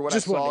too after what I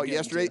saw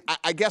yesterday.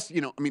 I guess,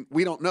 I mean,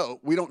 we don't know.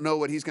 We don't know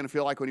what he's going to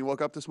feel like when he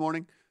woke up this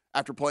morning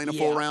after playing a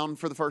full round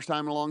for the first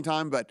time in a long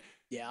time. But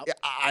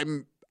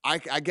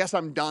I guess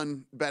I'm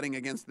done betting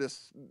against the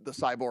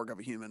cyborg of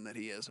a human that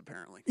he is,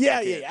 apparently. Yeah.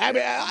 I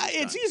mean,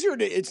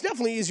 it's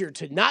definitely easier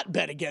to not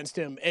bet against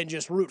him and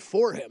just root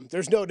for him.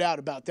 There's no doubt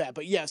about that.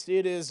 But yes,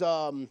 it is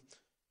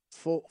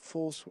full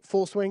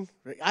swing.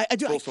 I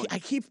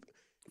keep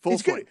full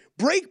swing. Good.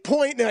 Break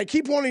point, and I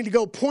keep wanting to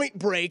go point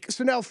break.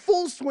 So now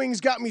full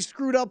swing's got me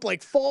screwed up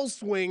like fall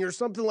swing or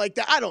something like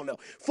that. I don't know.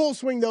 Full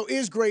swing though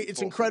is great.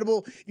 It's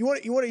incredible. You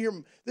want to hear?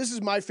 This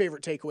is my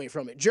favorite takeaway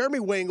from it. Jeremy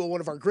Wangle, one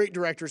of our great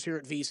directors here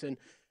at VSiN,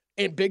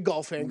 and big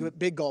golf fan,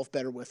 big golf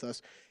bettor with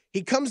us.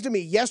 He comes to me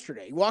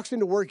yesterday. He walks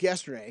into work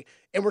yesterday,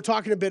 and we're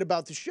talking a bit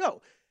about the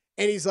show.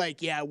 And he's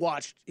like, "Yeah, I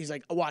watched." He's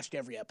like, "I watched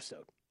every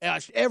episode."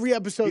 Every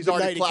episode. He's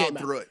already plowed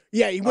through it.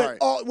 Yeah, he went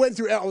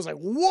through it. I was like,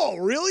 whoa,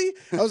 really?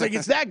 I was like,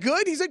 it's that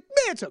good? He's like,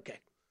 man, it's okay.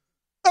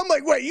 I'm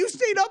like, wait, you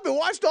stayed up and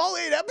watched all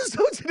 8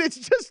 episodes and it's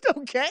just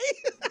okay?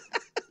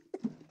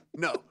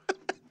 No.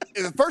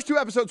 The first 2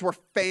 episodes were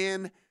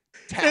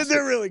fantastic.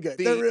 They're really good.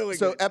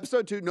 So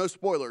episode 2, no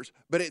spoilers,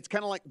 but it's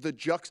kind of like the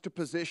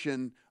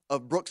juxtaposition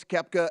of Brooks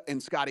Koepka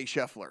and Scotty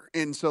Scheffler.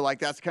 And so like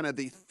that's kind of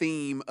the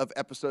theme of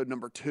episode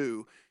number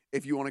 2,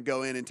 if you want to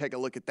go in and take a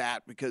look at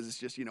that, because it's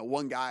just,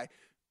 one guy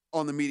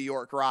on the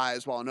meteoric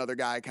rise while another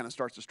guy kind of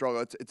starts to struggle.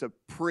 It's a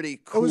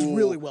pretty cool. It was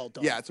really well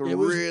done. Yeah, it's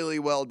really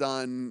well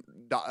done.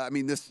 I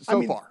mean,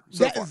 far.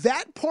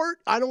 That part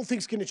I don't think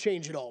is going to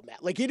change at all,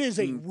 Matt. Like it is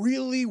a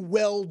really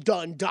well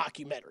done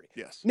documentary.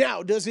 Yes.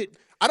 Now, does it?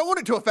 I don't want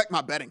it to affect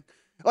my betting.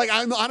 Like,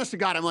 I'm honest to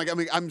God,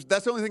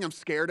 that's the only thing I'm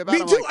scared about. Me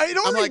too.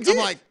 I'm like,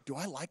 do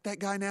I like that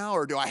guy now,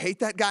 or do I hate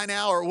that guy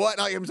now, or what?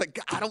 I'm like,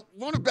 I don't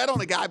want to bet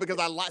on a guy because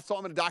I saw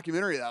him in a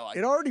documentary that I like.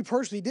 It already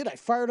personally did. I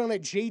fired on a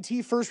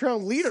JT first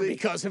round leader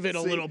because of it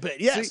a little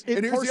bit. Yes.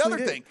 And here's the other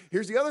thing.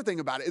 Here's the other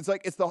thing about it. It's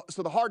like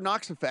the Hard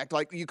Knocks effect.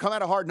 Like you come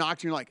out of Hard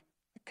Knocks and you're like,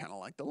 I kind of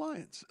like the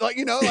Lions. Like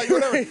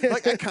whatever.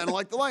 Like I kind of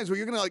like the Lions. Where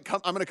you're gonna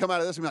I'm gonna come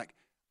out of this and be like,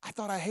 I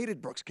thought I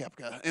hated Brooks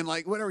Koepka, and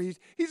like whatever, he's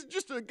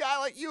just a guy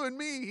like you and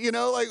me,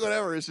 like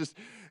whatever. It's just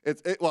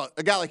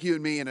a guy like you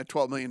and me in a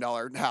 $12 million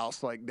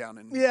house like down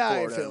in Florida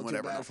I feel and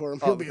whatever. Too bad for him.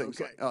 He'll be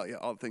okay.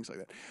 All the things like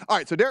that. All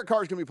right, so Derek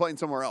Carr is going to be playing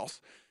somewhere else,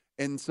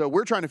 and so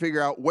we're trying to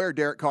figure out where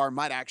Derek Carr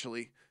might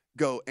actually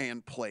go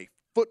and play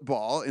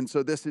football. And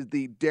so this is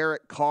the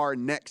Derek Carr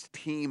next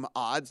team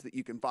odds that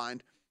you can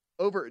find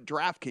over at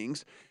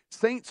DraftKings.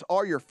 Saints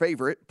are your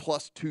favorite,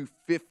 plus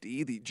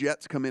 250. The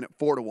Jets come in at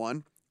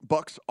 4-1.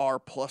 Bucks are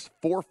plus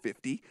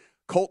 450.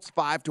 Colts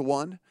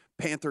 5-1.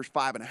 Panthers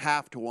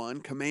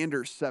 5.5-1.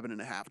 Commanders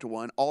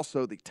 7.5-1.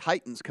 Also, the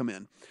Titans come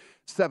in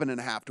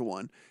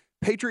 7.5-1.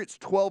 Patriots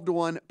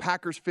 12-1.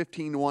 Packers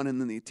 15-1.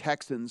 And then the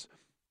Texans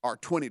are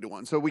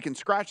 20-1. So we can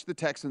scratch the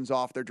Texans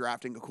off. They're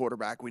drafting a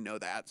quarterback. We know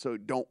that. So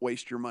don't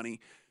waste your money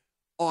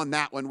on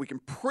that one. We can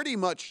pretty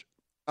much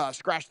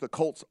scratch the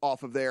Colts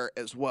off of there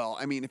as well.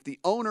 I mean, if the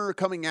owner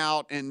coming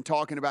out and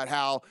talking about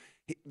how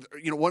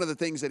one of the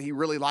things that he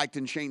really liked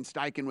in Shane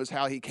Steichen was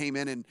how he came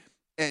in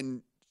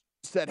and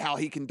said how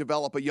he can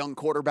develop a young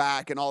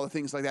quarterback and all the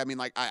things like that. I mean,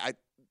 like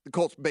the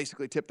Colts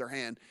basically tipped their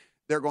hand.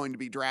 They're going to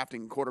be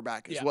drafting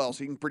quarterback as well,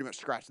 so you can pretty much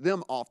scratch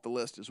them off the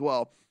list as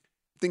well.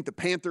 I think the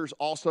Panthers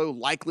also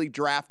likely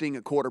drafting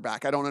a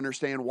quarterback. I don't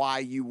understand why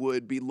you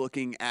would be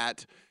looking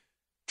at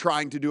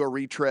trying to do a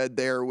retread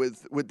there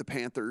with the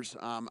Panthers.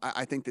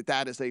 I think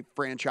that is a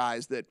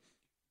franchise that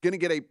going to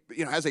get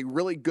has a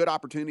really good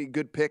opportunity,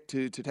 good pick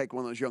to take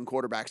one of those young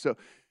quarterbacks. So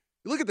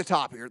look at the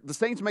top here. The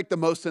Saints make the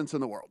most sense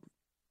in the world.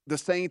 The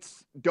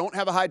Saints don't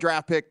have a high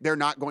draft pick. They're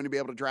not going to be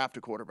able to draft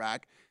a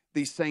quarterback.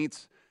 The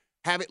Saints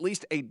have at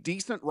least a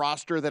decent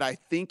roster that I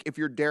think if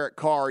you're Derek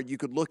Carr, you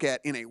could look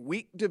at in a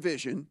weak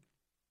division,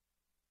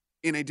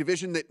 in a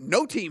division that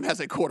no team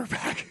has a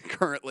quarterback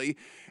currently,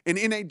 and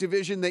in a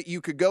division that you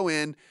could go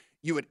in,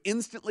 you would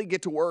instantly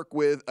get to work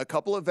with a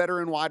couple of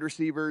veteran wide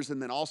receivers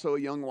and then also a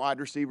young wide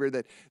receiver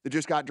that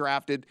just got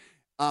drafted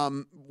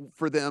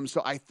for them.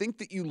 So I think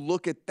that you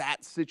look at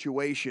that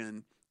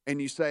situation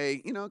and you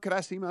say, could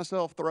I see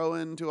myself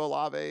throwing to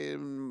Olave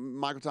and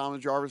Michael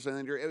Thomas, Jarvis,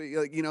 and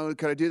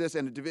could I do this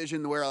in a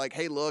division where like,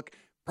 hey, look,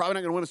 probably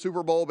not going to win a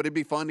Super Bowl, but it'd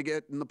be fun to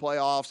get in the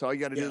playoffs. All you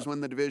got to do is win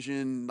the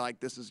division. Like,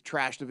 this is a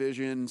trash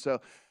division. So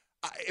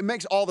it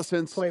makes all the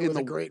sense. Playing with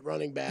a great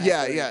running back.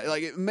 Yeah.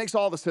 Like, it makes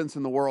all the sense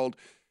in the world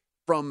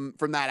from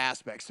that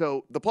aspect.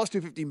 So the plus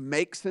 250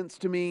 makes sense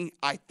to me.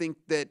 I think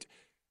that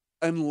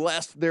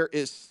unless there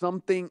is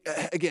something,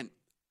 again,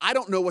 I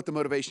don't know what the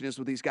motivation is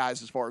with these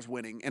guys as far as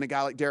winning. And a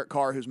guy like Derek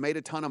Carr, who's made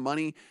a ton of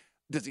money,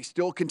 does he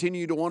still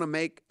continue to want to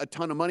make a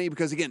ton of money?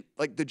 Because, again,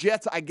 like the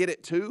Jets, I get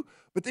it too.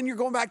 But then you're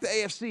going back to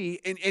AFC,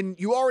 and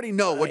you already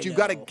know what you've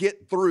got to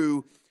get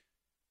through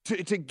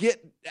to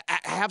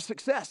have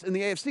success in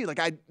the AFC.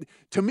 Like,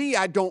 to me,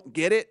 I don't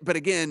get it. But,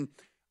 again,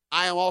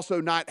 I am also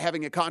not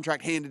having a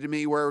contract handed to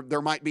me where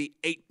there might be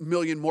 $8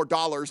 million more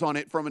on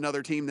it from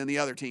another team than the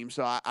other team.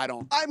 So I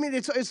don't. I mean,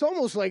 it's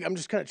almost like, I'm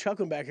just kind of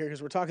chuckling back here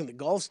because we're talking the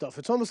golf stuff.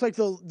 It's almost like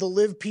the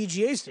Live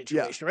PGA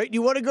situation, right?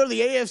 You want to go to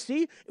the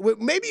AFC?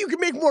 Maybe you can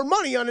make more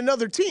money on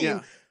another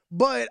team,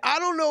 but I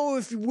don't know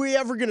if we're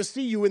ever going to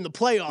see you in the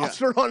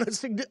playoffs or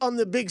on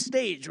the big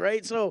stage,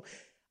 right? So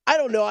I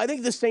don't know. I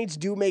think the Saints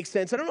do make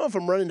sense. I don't know if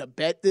I'm running a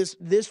bet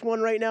this one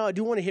right now. I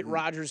do want to hit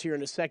Rodgers here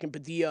in a second,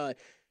 but the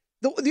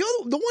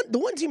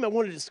one team I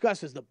want to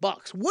discuss is the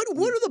Bucs. What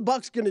are the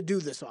Bucs going to do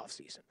this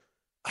offseason?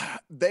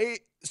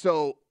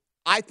 So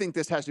I think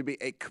this has to be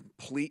a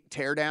complete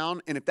teardown,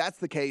 and if that's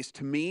the case,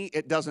 to me,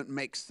 it doesn't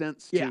make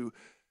sense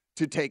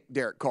to take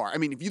Derek Carr. I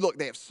mean, if you look,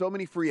 they have so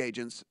many free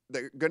agents.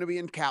 They're going to be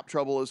in cap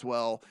trouble as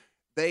well.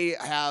 They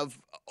have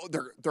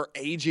they're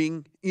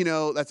aging.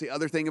 That's the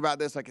other thing about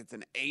this. Like, it's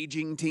an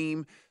aging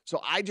team.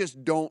 So I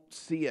just don't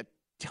see a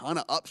ton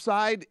of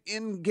upside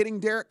in getting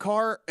Derek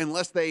Carr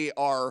unless they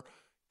are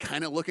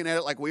kind of looking at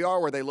it like we are,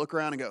 where they look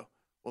around and go,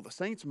 well, the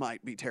Saints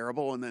might be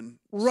terrible, and then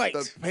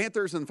the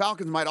Panthers and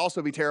Falcons might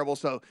also be terrible.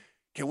 So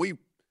can we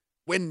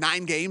win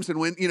 9 games and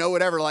win,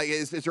 whatever? Like,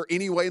 is there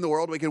any way in the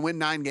world we can win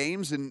 9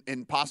 games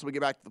and possibly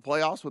get back to the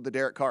playoffs with the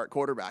Derek Carr at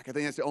quarterback? I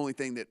think that's the only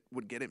thing that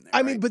would get him there.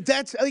 I mean, but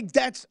I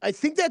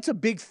think that's a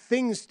big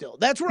thing still.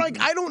 That's where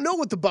I don't know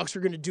what the Bucs are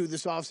going to do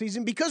this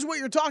offseason because of what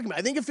you're talking about.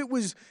 I think if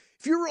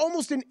you were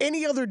almost in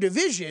any other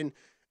division,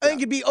 I think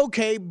it'd be,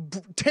 okay,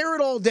 tear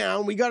it all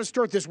down. We got to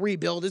start this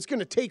rebuild. It's going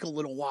to take a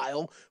little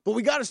while, but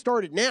we got to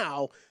start it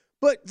now.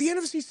 But the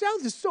NFC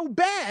South is so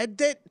bad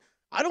that,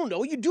 I don't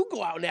know, you do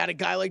go out and add a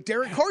guy like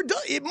Derek Carr.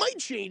 It might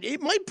change.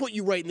 It might put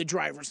you right in the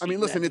driver's seat. I mean,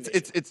 listen,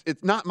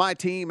 it's not my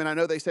team, and I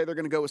know they say they're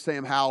going to go with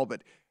Sam Howell,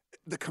 but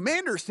the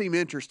Commanders seem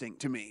interesting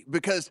to me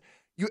because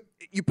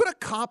you put a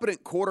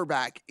competent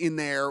quarterback in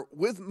there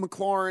with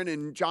McLaurin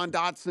and John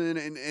Dotson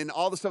and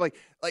all the stuff.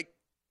 Like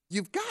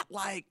you've got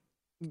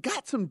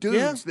some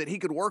dudes that he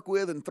could work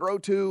with and throw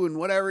to and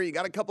whatever. You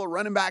got a couple of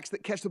running backs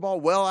that catch the ball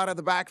well out of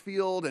the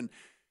backfield. And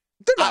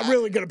they're not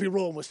really going to be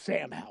rolling with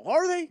Sam Howell,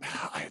 are they?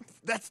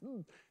 That's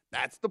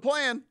the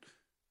plan.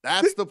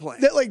 That's the plan.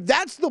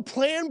 That's the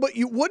plan, but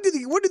what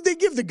did they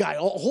give the guy?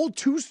 A whole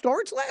 2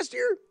 starts last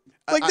year?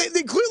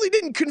 They clearly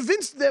didn't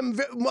convince them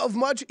of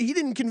much. He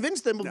didn't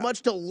convince them of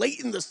much till late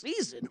in the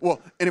season. Well,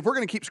 and if we're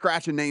going to keep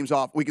scratching names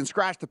off, we can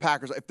scratch the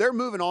Packers. If they're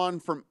moving on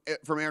from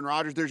Aaron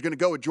Rodgers, they're going to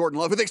go with Jordan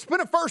Love, who they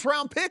spent a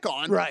first-round pick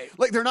on. Right.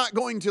 Like, they're not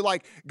going to,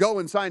 go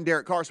and sign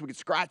Derek Carr, so we could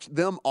scratch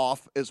them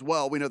off as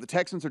well. We know the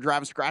Texans are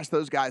driving, scratch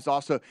those guys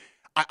off. So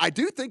I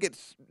do think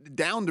it's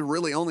down to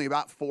really only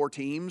about 4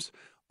 teams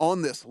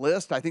on this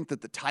list. I think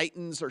that the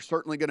Titans are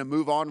certainly going to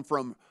move on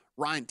from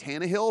Ryan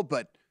Tannehill,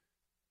 but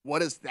what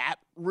does that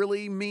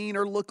really mean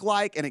or look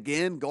like? And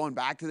again, going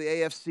back to the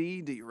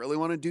AFC, do you really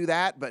want to do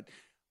that? But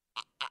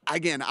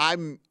again, I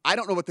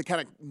don't know what the kind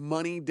of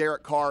money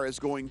Derek Carr is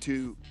going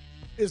to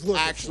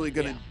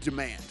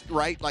demand,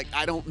 right? Like,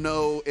 I don't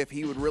know if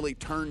he would really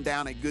turn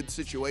down a good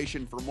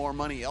situation for more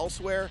money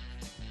elsewhere.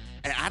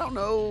 And I don't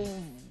know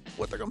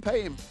what they're going to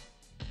pay him.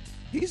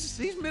 He's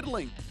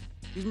middling.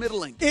 He's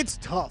middling. It's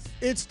tough.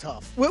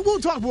 We'll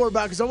talk more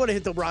about it because I want to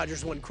hit the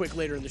Rodgers one quick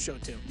later in the show,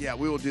 too. Yeah,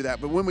 we will do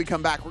that. But when we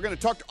come back, we're going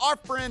to talk to our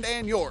friend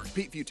and yours,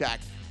 Pete Futak,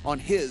 on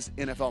his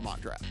NFL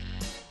mock draft.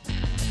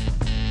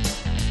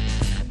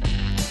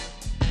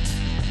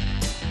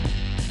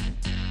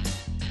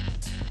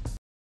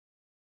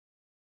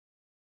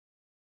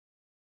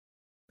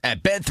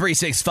 At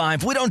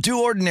Bet365, we don't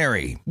do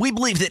ordinary. We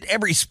believe that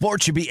every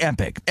sport should be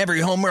epic.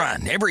 Every home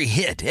run, every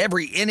hit,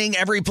 every inning,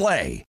 every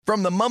play.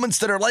 From the moments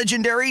that are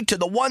legendary to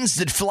the ones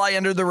that fly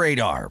under the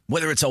radar.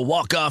 Whether it's a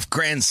walk-off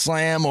grand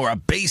slam or a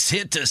base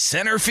hit to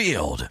center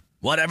field.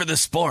 Whatever the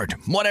sport,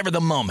 whatever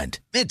the moment.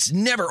 It's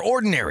never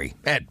ordinary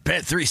at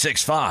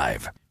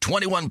Bet365.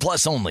 21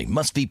 plus only.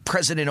 Must be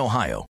present in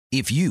Ohio.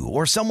 If you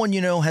or someone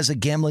you know has a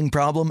gambling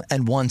problem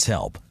and wants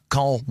help,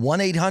 call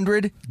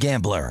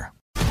 1-800-GAMBLER.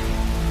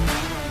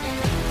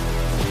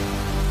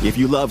 If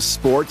you love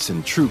sports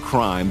and true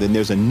crime, then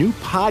there's a new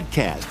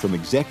podcast from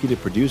executive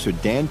producer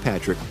Dan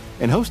Patrick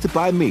and hosted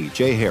by me,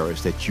 Jay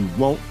Harris, that you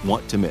won't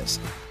want to miss.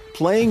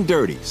 Playing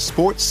Dirty: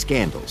 Sports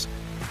Scandals.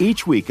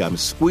 Each week, I'm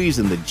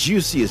squeezing the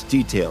juiciest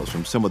details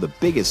from some of the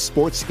biggest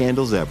sports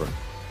scandals ever.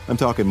 I'm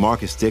talking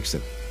Marcus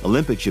Dixon,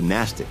 Olympic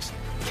gymnastics,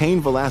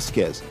 Cain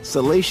Velasquez,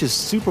 salacious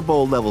Super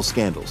Bowl-level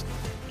scandals.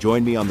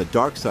 Join me on the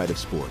dark side of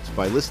sports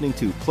by listening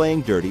to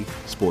Playing Dirty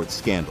Sports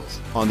Scandals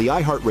on the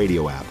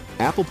iHeartRadio app,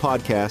 Apple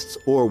Podcasts,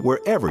 or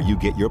wherever you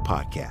get your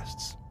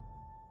podcasts.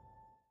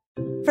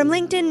 From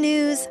LinkedIn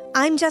News,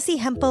 I'm Jessie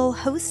Hempel,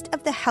 host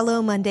of the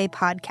Hello Monday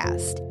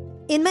podcast.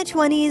 In my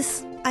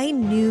 20s, I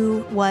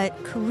knew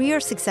what career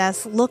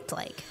success looked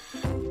like.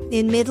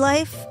 In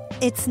midlife,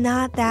 it's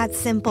not that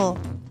simple.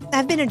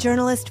 I've been a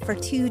journalist for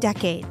 2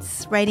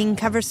 decades, writing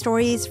cover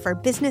stories for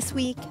Business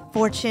Week,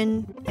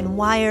 Fortune, and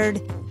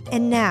Wired.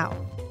 And now,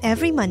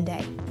 every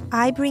Monday,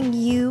 I bring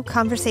you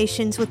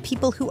conversations with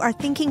people who are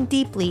thinking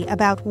deeply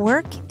about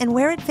work and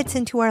where it fits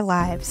into our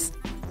lives.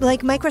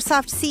 Like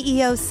Microsoft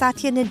CEO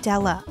Satya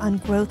Nadella on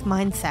growth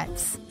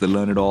mindsets. The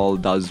learn-it-all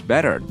does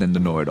better than the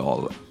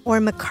know-it-all.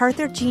 Or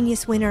MacArthur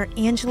Genius winner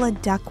Angela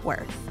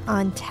Duckworth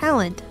on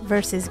talent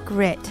versus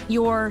grit.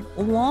 Your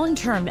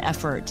long-term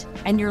effort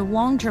and your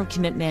long-term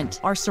commitment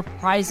are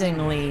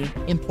surprisingly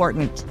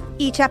important.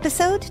 Each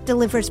episode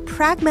delivers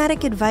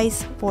pragmatic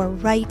advice for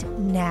right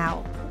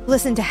now.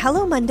 Listen to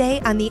Hello Monday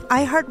on the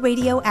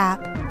iHeartRadio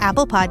app,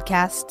 Apple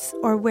Podcasts,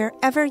 or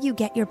wherever you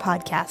get your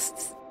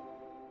podcasts.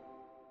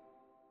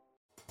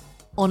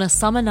 On a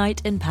summer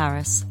night in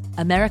Paris,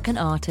 American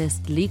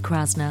artist Lee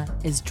Krasner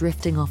is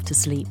drifting off to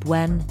sleep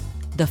when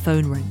the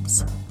phone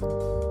rings.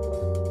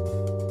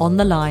 On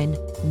the line,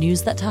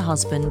 news that her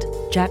husband,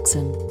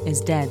 Jackson,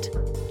 is dead.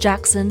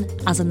 Jackson,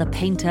 as in the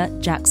painter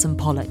Jackson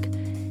Pollock.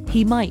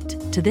 He might,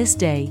 to this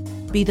day,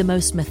 be the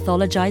most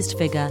mythologized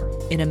figure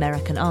in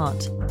American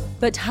art.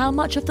 But how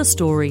much of the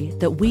story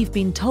that we've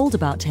been told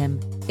about him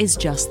is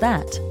just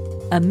that,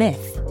 a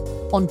myth?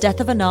 On Death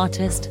of an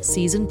Artist,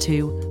 Season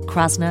 2,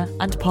 Krasner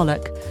and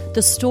Pollock,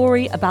 the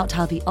story about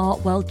how the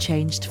art world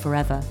changed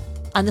forever,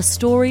 and the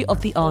story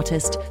of the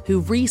artist who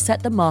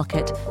reset the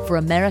market for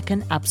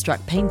American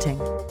abstract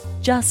painting.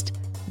 Just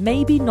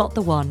maybe not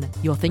the one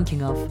you're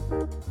thinking of.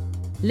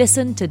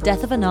 Listen to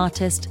Death of an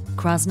Artist,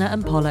 Krasner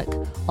and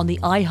Pollock on the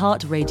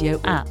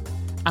iHeartRadio app,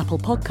 Apple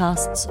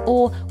Podcasts,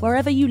 or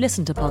wherever you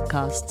listen to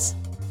podcasts.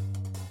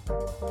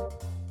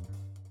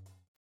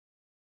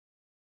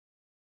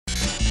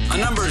 A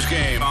numbers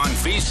game on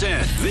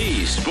VSiN,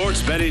 the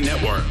Sports Betting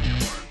Network.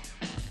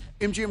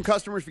 MGM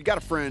customers, if you got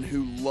a friend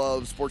who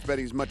loves sports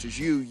betting as much as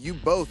you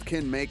both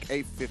can make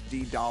a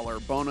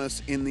 $50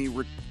 bonus in the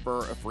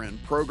Refer a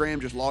Friend program.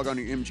 Just log on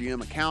to your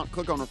MGM account,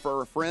 click on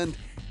Refer a Friend,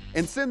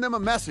 and send them a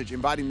message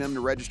inviting them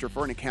to register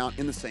for an account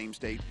in the same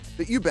state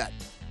that you bet.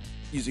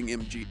 Using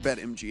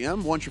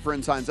BetMGM, once your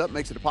friend signs up,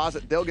 makes a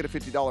deposit, they'll get a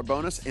 $50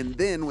 bonus, and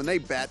then when they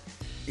bet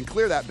and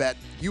clear that bet,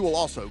 you will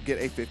also get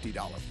a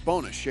 $50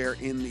 bonus. Share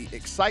in the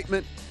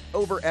excitement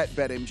over at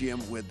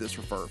BetMGM with this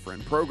Refer a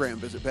Friend program.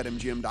 Visit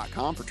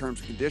BetMGM.com for terms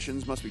and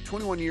conditions. Must be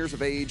 21 years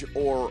of age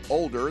or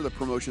older. The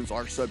promotions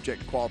are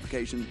subject to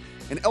qualification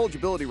and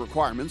eligibility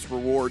requirements.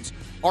 Rewards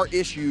are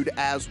issued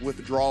as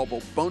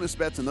withdrawable bonus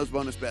bets, and those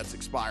bonus bets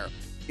expire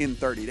in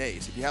 30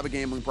 days. If you have a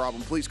gambling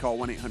problem, please call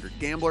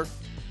 1-800-GAMBLER.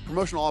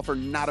 Promotional offer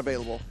not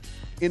available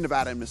in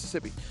Nevada and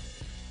Mississippi.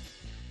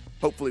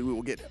 Hopefully we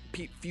will get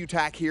Pete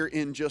Futak here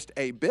in just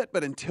a bit,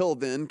 but until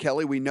then,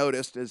 Kelly, we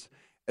noticed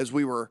as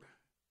we were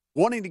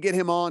wanting to get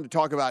him on to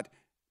talk about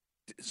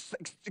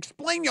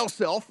explain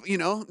yourself,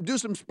 do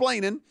some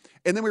splaining,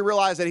 and then we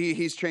realized that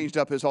he's changed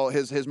up his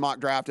mock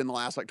draft in the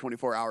last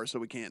 24 hours, so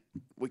we can't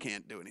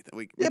do anything.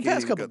 We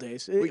past couple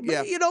days.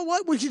 But you know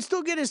what? We should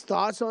still get his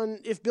thoughts on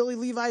if Billy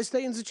Levi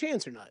stands a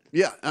chance or not.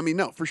 Yeah,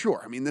 no, for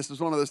sure. This is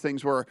one of those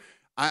things where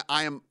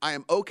I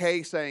am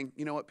okay saying,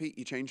 you know what, Pete,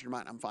 you changed your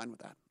mind. I'm fine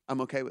with that. I'm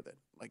okay with it.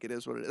 It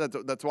is what it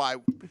is. That's why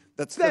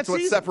that's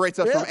what separates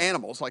us from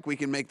animals. We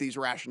can make these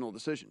rational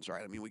decisions,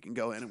 right? We can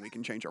go in and we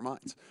can change our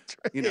minds.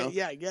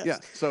 Yeah, I guess. Yeah.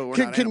 So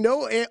we're can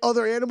no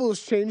other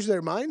animals change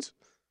their minds?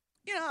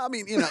 Yeah,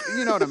 you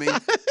know what I mean.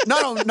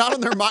 Not on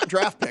their mock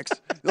draft picks.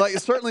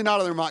 Certainly not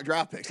on their mock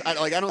draft picks. I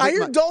don't. I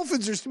hear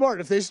dolphins are smart.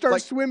 If they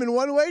start swimming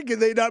one way, can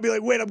they not be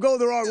like, "Wait, I'm going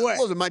the wrong way"?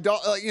 Listen, my dog.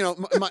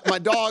 My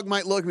dog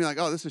might look at me like,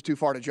 "Oh, this is too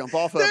far to jump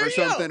off of," or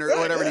something, or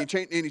whatever. And he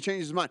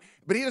changes his mind.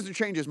 But he doesn't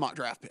change his mock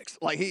draft picks.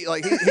 He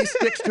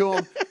sticks to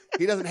them.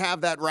 He doesn't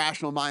have that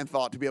rational mind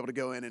thought to be able to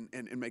go in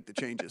and make the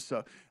changes.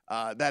 So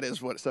that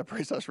is what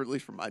separates us, at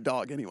least from my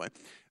dog, anyway.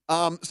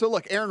 So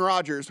look, Aaron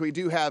Rodgers, we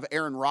do have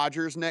Aaron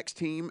Rodgers' next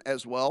team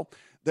as well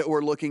that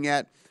we're looking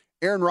at.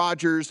 Aaron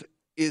Rodgers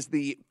is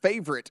the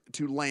favorite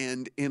to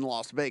land in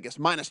Las Vegas,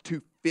 minus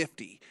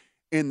 250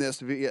 in this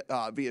via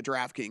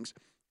DraftKings.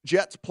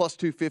 Jets plus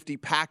 250,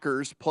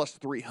 Packers plus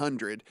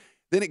 300.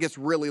 Then it gets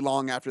really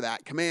long after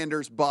that.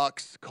 Commanders,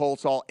 Bucks,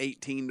 Colts all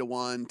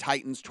 18-1,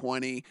 Titans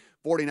 20,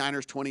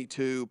 49ers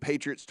 22,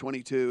 Patriots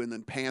 22, and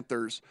then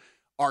Panthers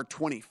are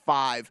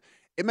 25.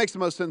 It makes the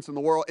most sense in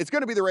the world. It's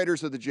going to be the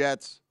Raiders or the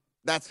Jets.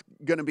 That's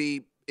going to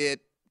be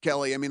it,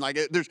 Kelly.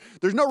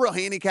 There's no real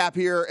handicap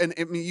here. And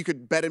you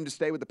could bet him to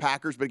stay with the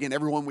Packers. But again,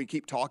 everyone we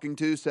keep talking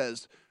to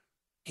says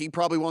he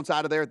probably wants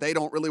out of there. They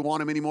don't really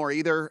want him anymore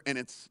either. And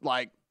it's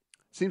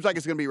Seems like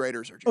it's going to be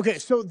Raiders or Jets. Okay,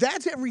 so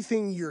that's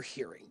everything you're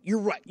hearing. You're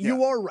right.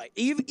 You are right.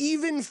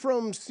 Even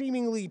from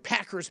seemingly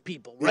Packers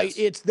people, right? Yes.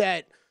 It's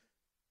that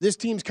this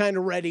team's kind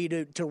of ready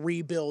to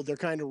rebuild. They're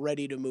kind of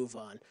ready to move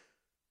on.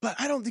 But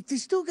I don't think they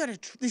still got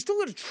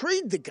to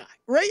trade the guy,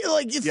 right?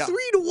 Like it's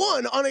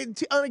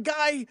 3-1 on a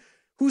guy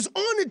who's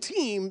on a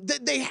team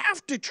that they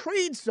have to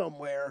trade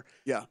somewhere.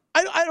 Yeah.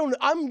 I don't.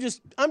 I'm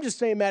just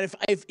saying, Matt.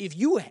 If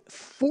you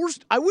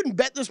forced, I wouldn't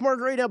bet this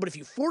market right now. But if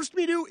you forced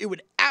me to, it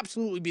would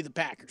absolutely be the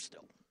Packers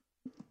still.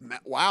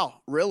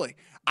 Wow, really?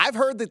 I've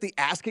heard that the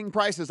asking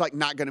price is like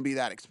not going to be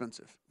that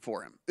expensive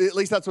for him. At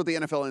least that's what the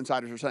NFL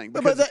insiders are saying.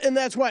 And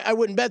that's why I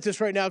wouldn't bet this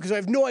right now because I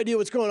have no idea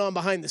what's going on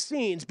behind the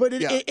scenes. But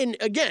and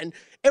again,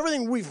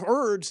 everything we've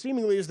heard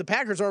seemingly is the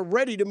Packers are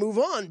ready to move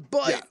on.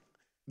 But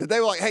that they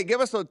were like, hey,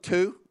 give us a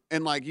 2.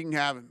 And, like, you can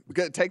have him.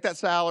 Take that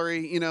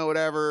salary,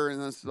 whatever,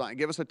 and then like,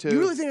 give us a 2. You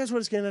really think that's what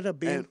it's going to end up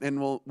being?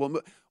 And we'll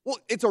move. Well,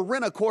 it's a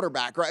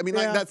rent-a-quarterback, right? I mean,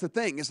 like, that's the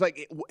thing. It's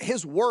like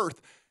his worth,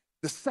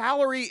 the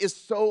salary is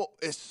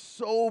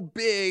so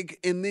big,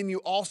 and then you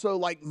also,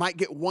 like, might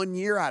get 1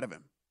 year out of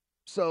him.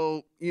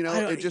 So,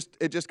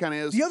 it just kind of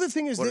is. The other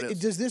thing is,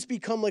 does this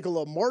become like a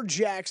Lamar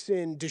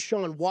Jackson,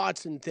 Deshaun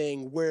Watson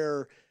thing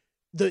where –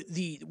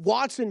 the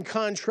Watson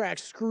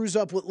contract screws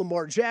up what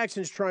Lamar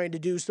Jackson's trying to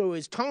do. So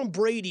is Tom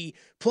Brady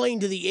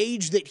playing to the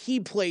age that he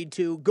played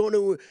to going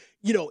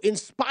to,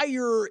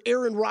 inspire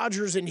Aaron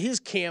Rodgers in his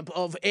camp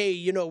of,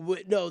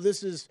 no,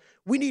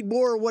 we need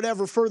more or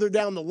whatever further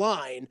down the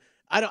line.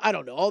 I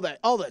don't know.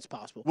 All that's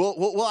possible.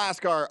 We'll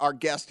ask our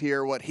guest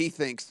here what he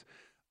thinks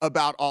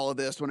about all of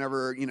this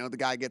whenever, the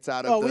guy gets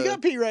out of we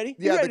got Pete ready.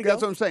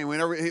 That's what I'm saying.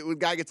 Whenever the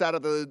guy gets out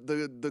of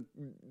the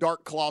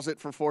dark closet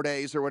for 4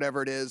 days or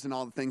whatever it is and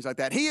all the things like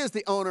that. He is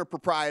the owner,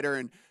 proprietor,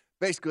 and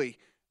basically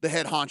the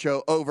head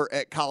honcho over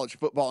at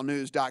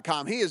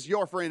collegefootballnews.com. He is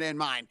your friend and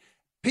mine.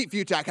 Pete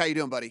Futak, how you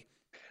doing, buddy?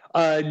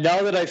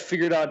 Now that I've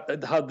figured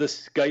out how the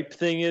Skype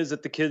thing is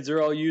that the kids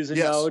are all using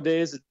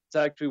nowadays, it's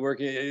actually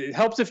working. It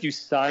helps if you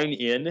sign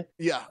in.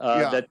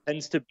 That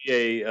tends to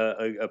be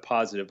a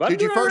positive.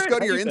 Did you first go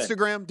to your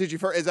Instagram? Did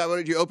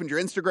you open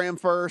your Instagram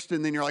first,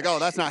 and then you're like, oh,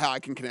 that's not how I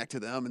can connect to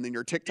them, and then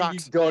your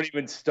TikToks? You don't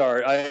even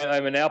start.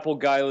 I'm an Apple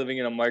guy living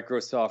in a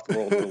Microsoft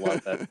world with a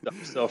lot of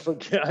that stuff. So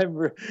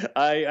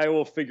I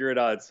will figure it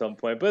out at some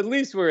point. But at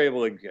least we're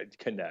able to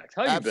connect.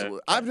 How you been?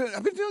 I've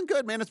been doing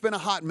good, man. It's been a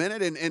hot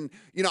minute, and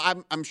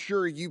I'm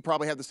sure you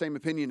probably have the same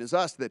opinion as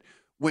us that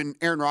when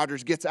Aaron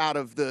Rodgers gets out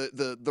of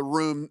the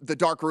room, the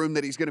dark room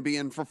that he's going to be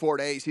in for 4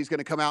 days, he's going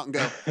to come out and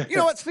go, you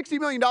know what, $60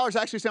 million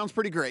actually sounds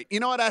pretty great. You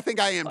know what, I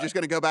think I am just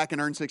going to go back and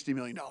earn $60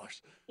 million.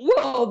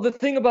 Well, the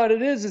thing about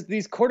it is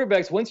these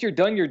quarterbacks, once you're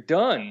done, you're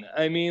done.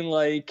 I mean,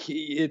 like,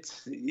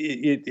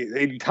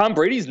 Tom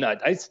Brady's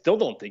not, I still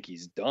don't think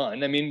he's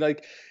done. I mean,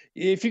 like,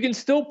 if you can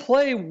still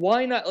play,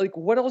 why not? Like,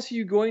 what else are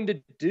you going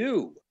to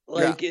do?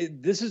 Like,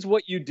 this is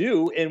what you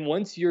do. And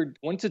once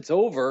it's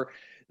over,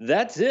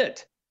 that's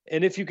it.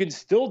 And if you can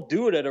still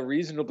do it at a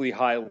reasonably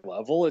high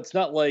level, it's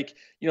not like,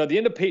 the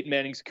end of Peyton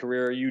Manning's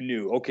career, you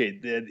knew, okay,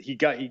 he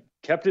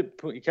kept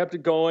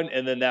it going,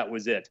 and then that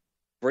was it.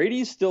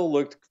 Brady still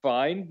looked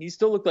fine. He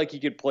still looked like he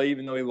could play,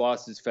 even though he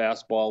lost his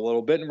fastball a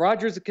little bit. And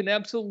Rodgers can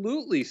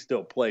absolutely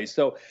still play.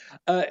 So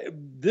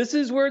this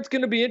is where it's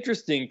going to be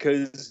interesting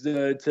because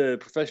to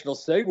professional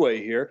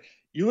segue here,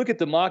 you look at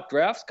the mock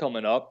drafts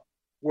coming up.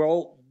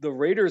 Well, the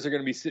Raiders are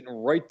going to be sitting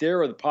right there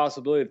with the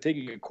possibility of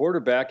taking a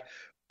quarterback.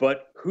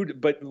 But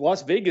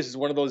Las Vegas is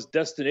one of those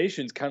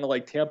destinations, kind of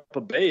like Tampa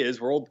Bay is,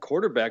 where old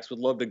quarterbacks would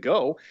love to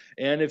go.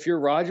 And if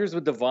you're Rodgers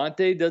with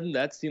Devontae, doesn't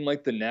that seem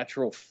like the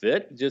natural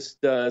fit,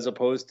 just as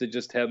opposed to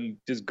just having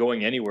just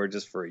going anywhere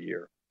just for a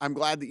year? I'm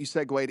glad that you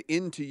segued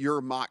into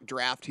your mock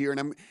draft here.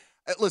 And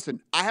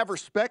listen, I have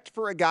respect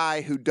for a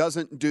guy who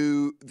doesn't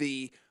do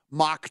the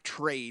mock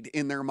trade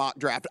in their mock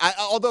draft.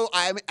 Although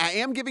I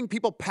am giving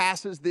people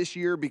passes this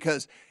year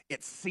because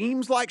it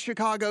seems like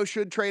Chicago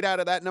should trade out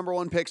of that number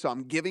 1 pick, so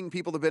I'm giving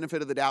people the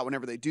benefit of the doubt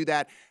whenever they do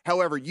that.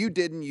 However, you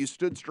didn't. You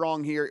stood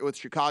strong here with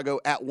Chicago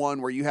at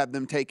 1 where you have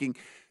them taking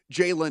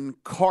Jalen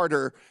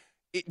Carter.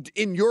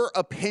 In your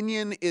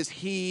opinion, is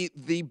he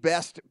the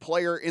best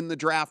player in the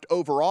draft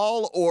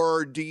overall,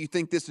 or do you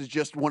think this is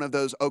just one of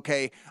those,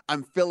 okay,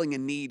 I'm filling a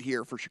need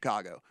here for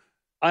Chicago?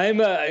 I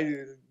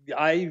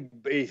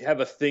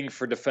have a thing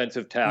for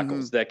defensive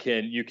tackles that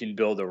you can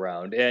build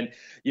around. And,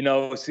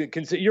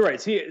 you're right.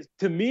 See,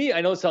 to me,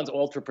 I know it sounds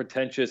ultra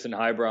pretentious and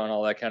highbrow and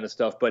all that kind of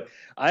stuff, but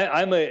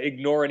I'm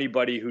ignore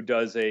anybody who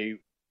does a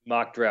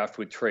mock draft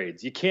with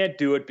trades. You can't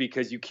do it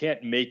because you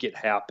can't make it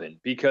happen,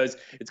 because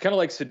it's kind of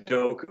like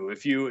Sudoku.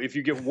 If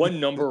you get one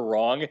number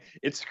wrong,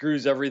 it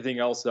screws everything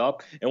else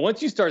up. And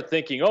once you start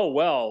thinking, oh,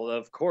 well,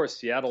 of course,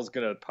 Seattle's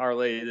going to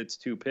parlay its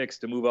 2 picks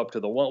to move up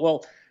to the 1.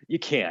 Well, you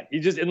can't.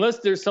 You just, unless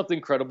there's something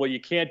credible, you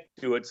can't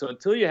do it. So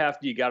until you have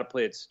to, you got to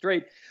play it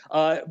straight.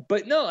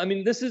 But no, I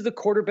mean, this is the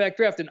quarterback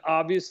draft, and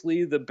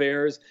obviously the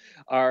Bears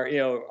are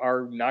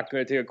not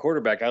going to take a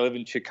quarterback. I live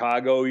in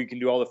Chicago. You can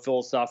do all the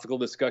philosophical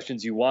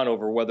discussions you want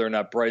over whether or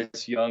not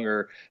Bryce Young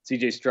or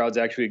C.J. Stroud's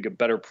actually a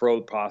better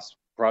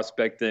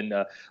prospect than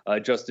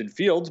Justin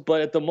Fields.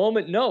 But at the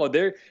moment, no,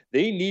 they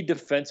need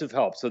defensive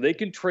help. So they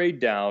can trade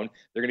down.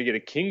 They're going to get a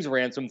king's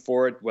ransom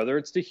for it, whether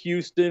it's to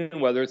Houston,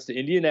 whether it's to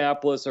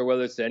Indianapolis, or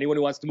whether it's to anyone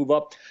who wants to move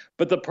up.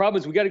 But the problem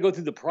is we got to go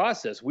through the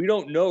process. We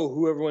don't know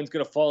who everyone's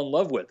going to fall in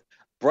love with.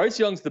 Bryce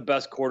Young's the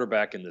best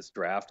quarterback in this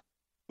draft,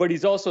 but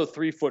he's also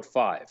 3'5".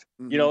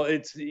 Mm-hmm. You know,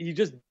 he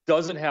just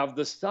doesn't have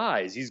the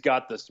size. He's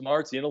got the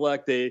smarts, the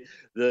intellect, the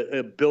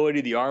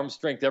ability, the arm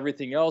strength,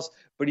 everything else,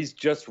 but he's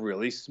just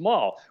really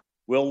small.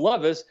 Will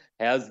Levis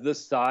has the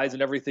size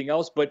and everything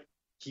else, but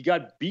he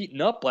got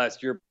beaten up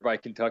last year by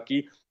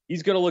Kentucky.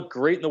 He's going to look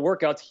great in the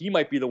workouts. He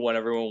might be the one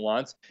everyone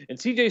wants. And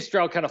C.J.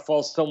 Stroud kind of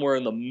falls somewhere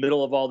in the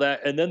middle of all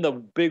that. And then the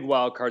big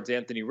wild card's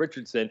Anthony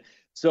Richardson.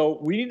 So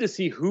we need to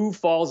see who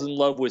falls in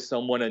love with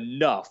someone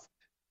enough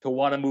to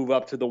want to move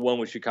up to the 1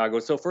 with Chicago.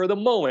 So for the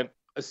moment,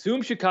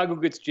 assume Chicago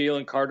gets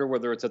Jalen Carter,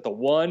 whether it's at the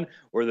 1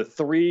 or the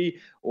 3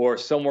 or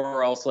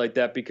somewhere else like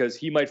that, because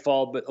he might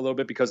fall a little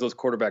bit because those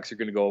quarterbacks are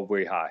going to go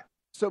very high.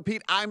 So,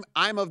 Pete, I'm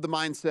of the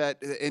mindset,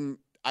 and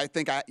I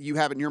think you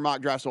have it in your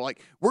mock draft. So,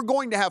 like, we're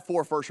going to have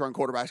 4 first-round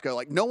quarterbacks go.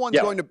 Like, no one's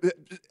going to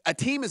 – a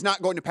team is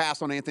not going to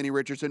pass on Anthony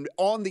Richardson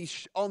on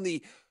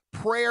the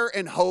prayer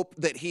and hope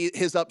that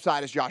his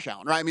upside is Josh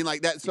Allen, right? I mean,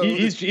 like that. So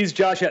he's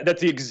Josh Allen.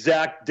 That's the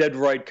exact dead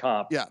right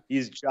comp. Yeah,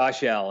 he's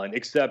Josh Allen,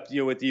 except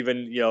with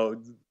even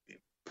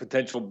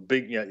potential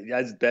big,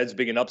 as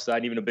big an upside,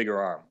 and even a bigger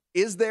arm.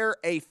 Is there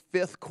a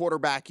 5th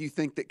quarterback you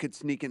think that could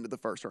sneak into the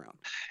first round?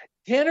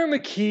 Tanner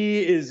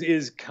McKee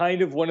is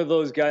kind of one of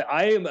those guys.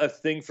 I am a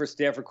thing for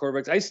Stanford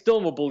quarterbacks. I still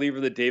am a believer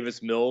that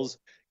Davis Mills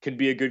can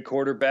be a good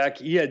quarterback.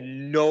 He had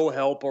no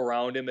help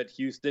around him at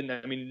Houston.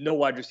 I mean, no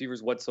wide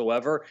receivers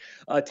whatsoever.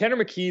 Tanner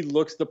McKee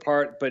looks the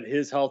part, but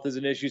his health is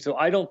an issue. So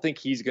I don't think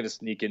he's going to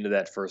sneak into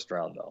that first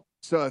round, though.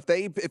 So if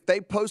they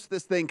post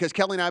this thing, because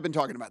Kelly and I have been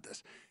talking about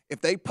this,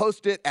 if they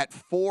post it at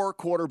 4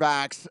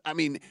 quarterbacks, I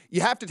mean, you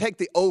have to take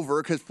the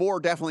over because 4 are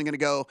definitely going to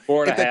go.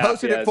 4.5. If they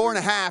post it at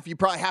 4.5, you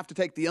probably have to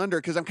take the under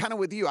because I'm kind of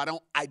with you.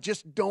 I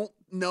just don't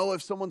know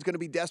if someone's going to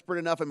be desperate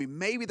enough. I mean,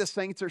 maybe the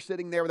Saints are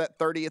sitting there with that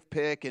 30th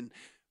pick and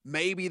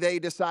maybe they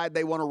decide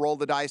they want to roll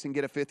the dice and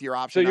get a 5th-year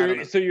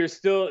option. So you're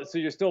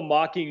still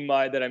mocking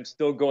that I'm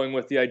still going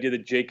with the idea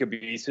that Jacob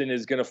Eason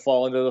is going to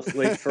fall into the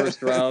late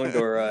first round,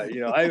 or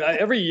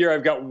every year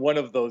I've got one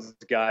of those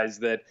guys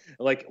that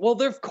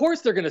of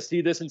course they're going to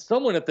see this, and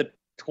someone at the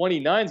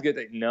 29's going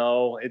to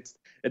no. It's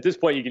at this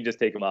point you can just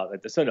take them out.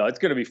 So no, it's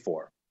going to be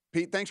 4.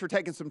 Pete, thanks for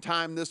taking some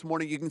time this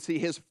morning. You can see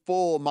his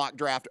full mock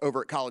draft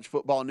over at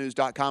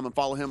collegefootballnews.com and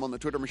follow him on the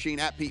Twitter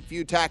machine at Pete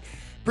Feutak.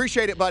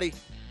 Appreciate it, buddy.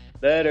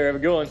 Better. Have a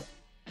good one.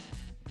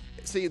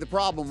 See, the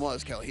problem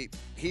was, Kelly,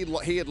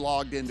 he had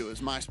logged into his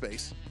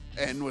MySpace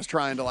and was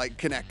trying to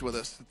connect with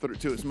us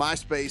to his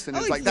MySpace, and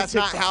it's that's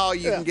not how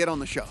you can get on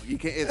the show. You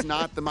can't. It's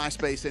not the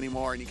MySpace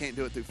anymore, and you can't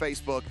do it through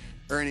Facebook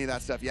or any of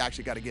that stuff. You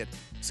actually got to get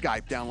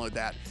Skype, download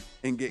that,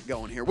 and get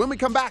going here. When we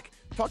come back,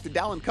 talk to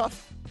Dallin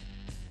Cuff.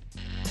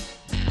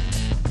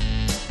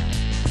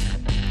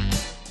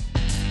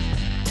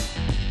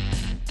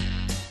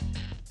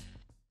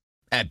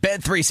 At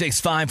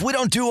Bet365, we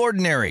don't do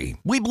ordinary.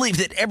 We believe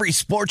that every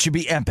sport should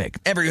be epic.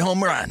 Every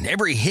home run,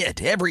 every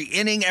hit, every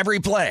inning, every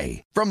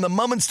play. From the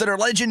moments that are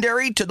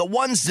legendary to the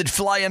ones that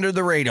fly under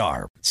the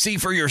radar. See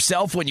for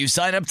yourself when you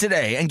sign up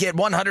today and get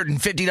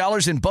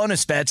 $150 in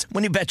bonus bets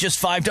when you bet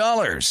just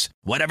 $5.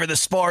 Whatever the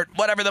sport,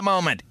 whatever the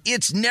moment,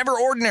 it's never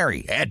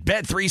ordinary at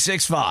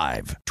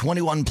Bet365.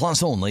 21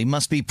 plus only.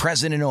 Must be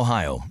present in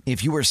Ohio.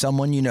 If you or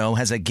someone you know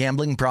has a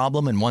gambling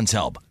problem and wants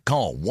help,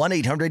 call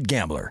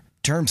 1-800-GAMBLER.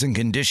 Terms and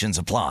conditions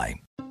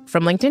apply.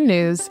 From LinkedIn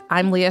News,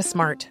 I'm Leah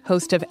Smart,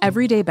 host of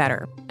Everyday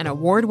Better, an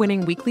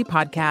award-winning weekly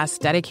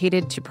podcast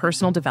dedicated to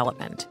personal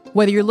development.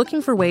 Whether you're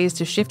looking for ways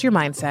to shift your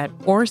mindset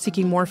or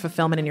seeking more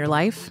fulfillment in your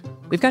life,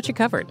 we've got you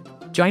covered.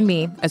 Join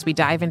me as we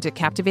dive into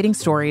captivating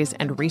stories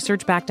and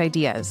research-backed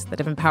ideas that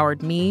have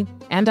empowered me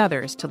and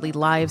others to lead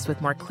lives with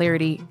more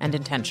clarity and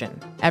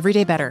intention.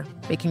 Everyday Better,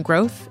 making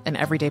growth an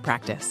everyday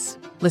practice.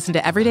 Listen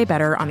to Everyday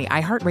Better on the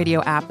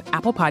iHeartRadio app,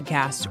 Apple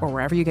Podcasts, or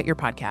wherever you get your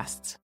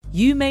podcasts.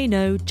 You may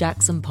know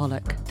Jackson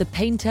Pollock, the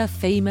painter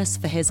famous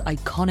for his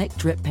iconic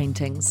drip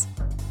paintings.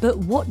 But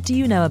what do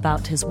you know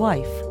about his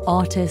wife,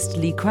 artist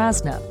Lee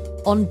Krasner?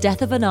 On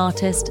Death of an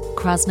Artist,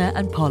 Krasner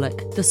and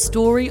Pollock, the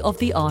story of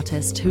the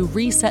artist who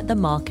reset the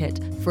market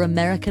for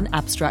American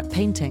abstract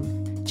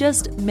painting.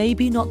 Just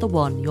maybe not the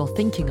one you're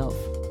thinking of.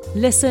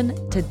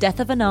 Listen to Death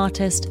of an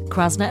Artist,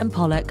 Krasner and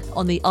Pollock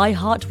on the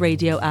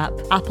iHeartRadio app,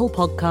 Apple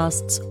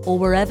Podcasts, or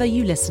wherever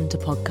you listen to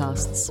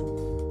podcasts.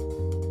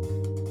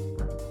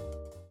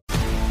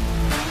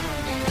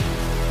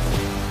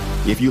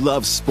 If you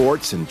love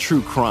sports and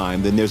true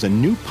crime, then there's a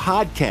new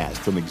podcast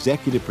from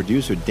executive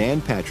producer Dan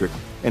Patrick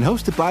and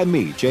hosted by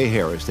me, Jay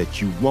Harris,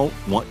 that you won't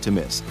want to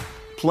miss.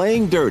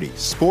 Playing Dirty: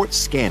 Sports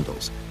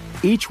Scandals.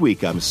 Each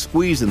week, I'm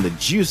squeezing the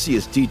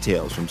juiciest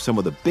details from some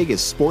of the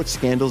biggest sports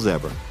scandals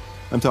ever.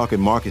 I'm talking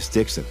Marcus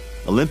Dixon,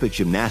 Olympic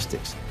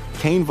gymnastics,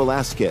 Cain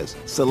Velasquez,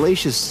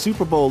 salacious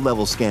Super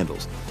Bowl-level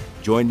scandals.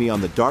 Join me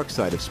on the dark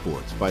side of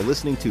sports by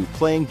listening to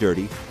Playing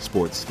Dirty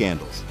Sports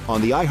Scandals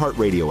on the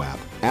iHeartRadio app,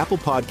 Apple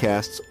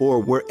Podcasts, or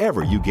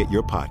wherever you get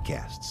your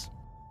podcasts.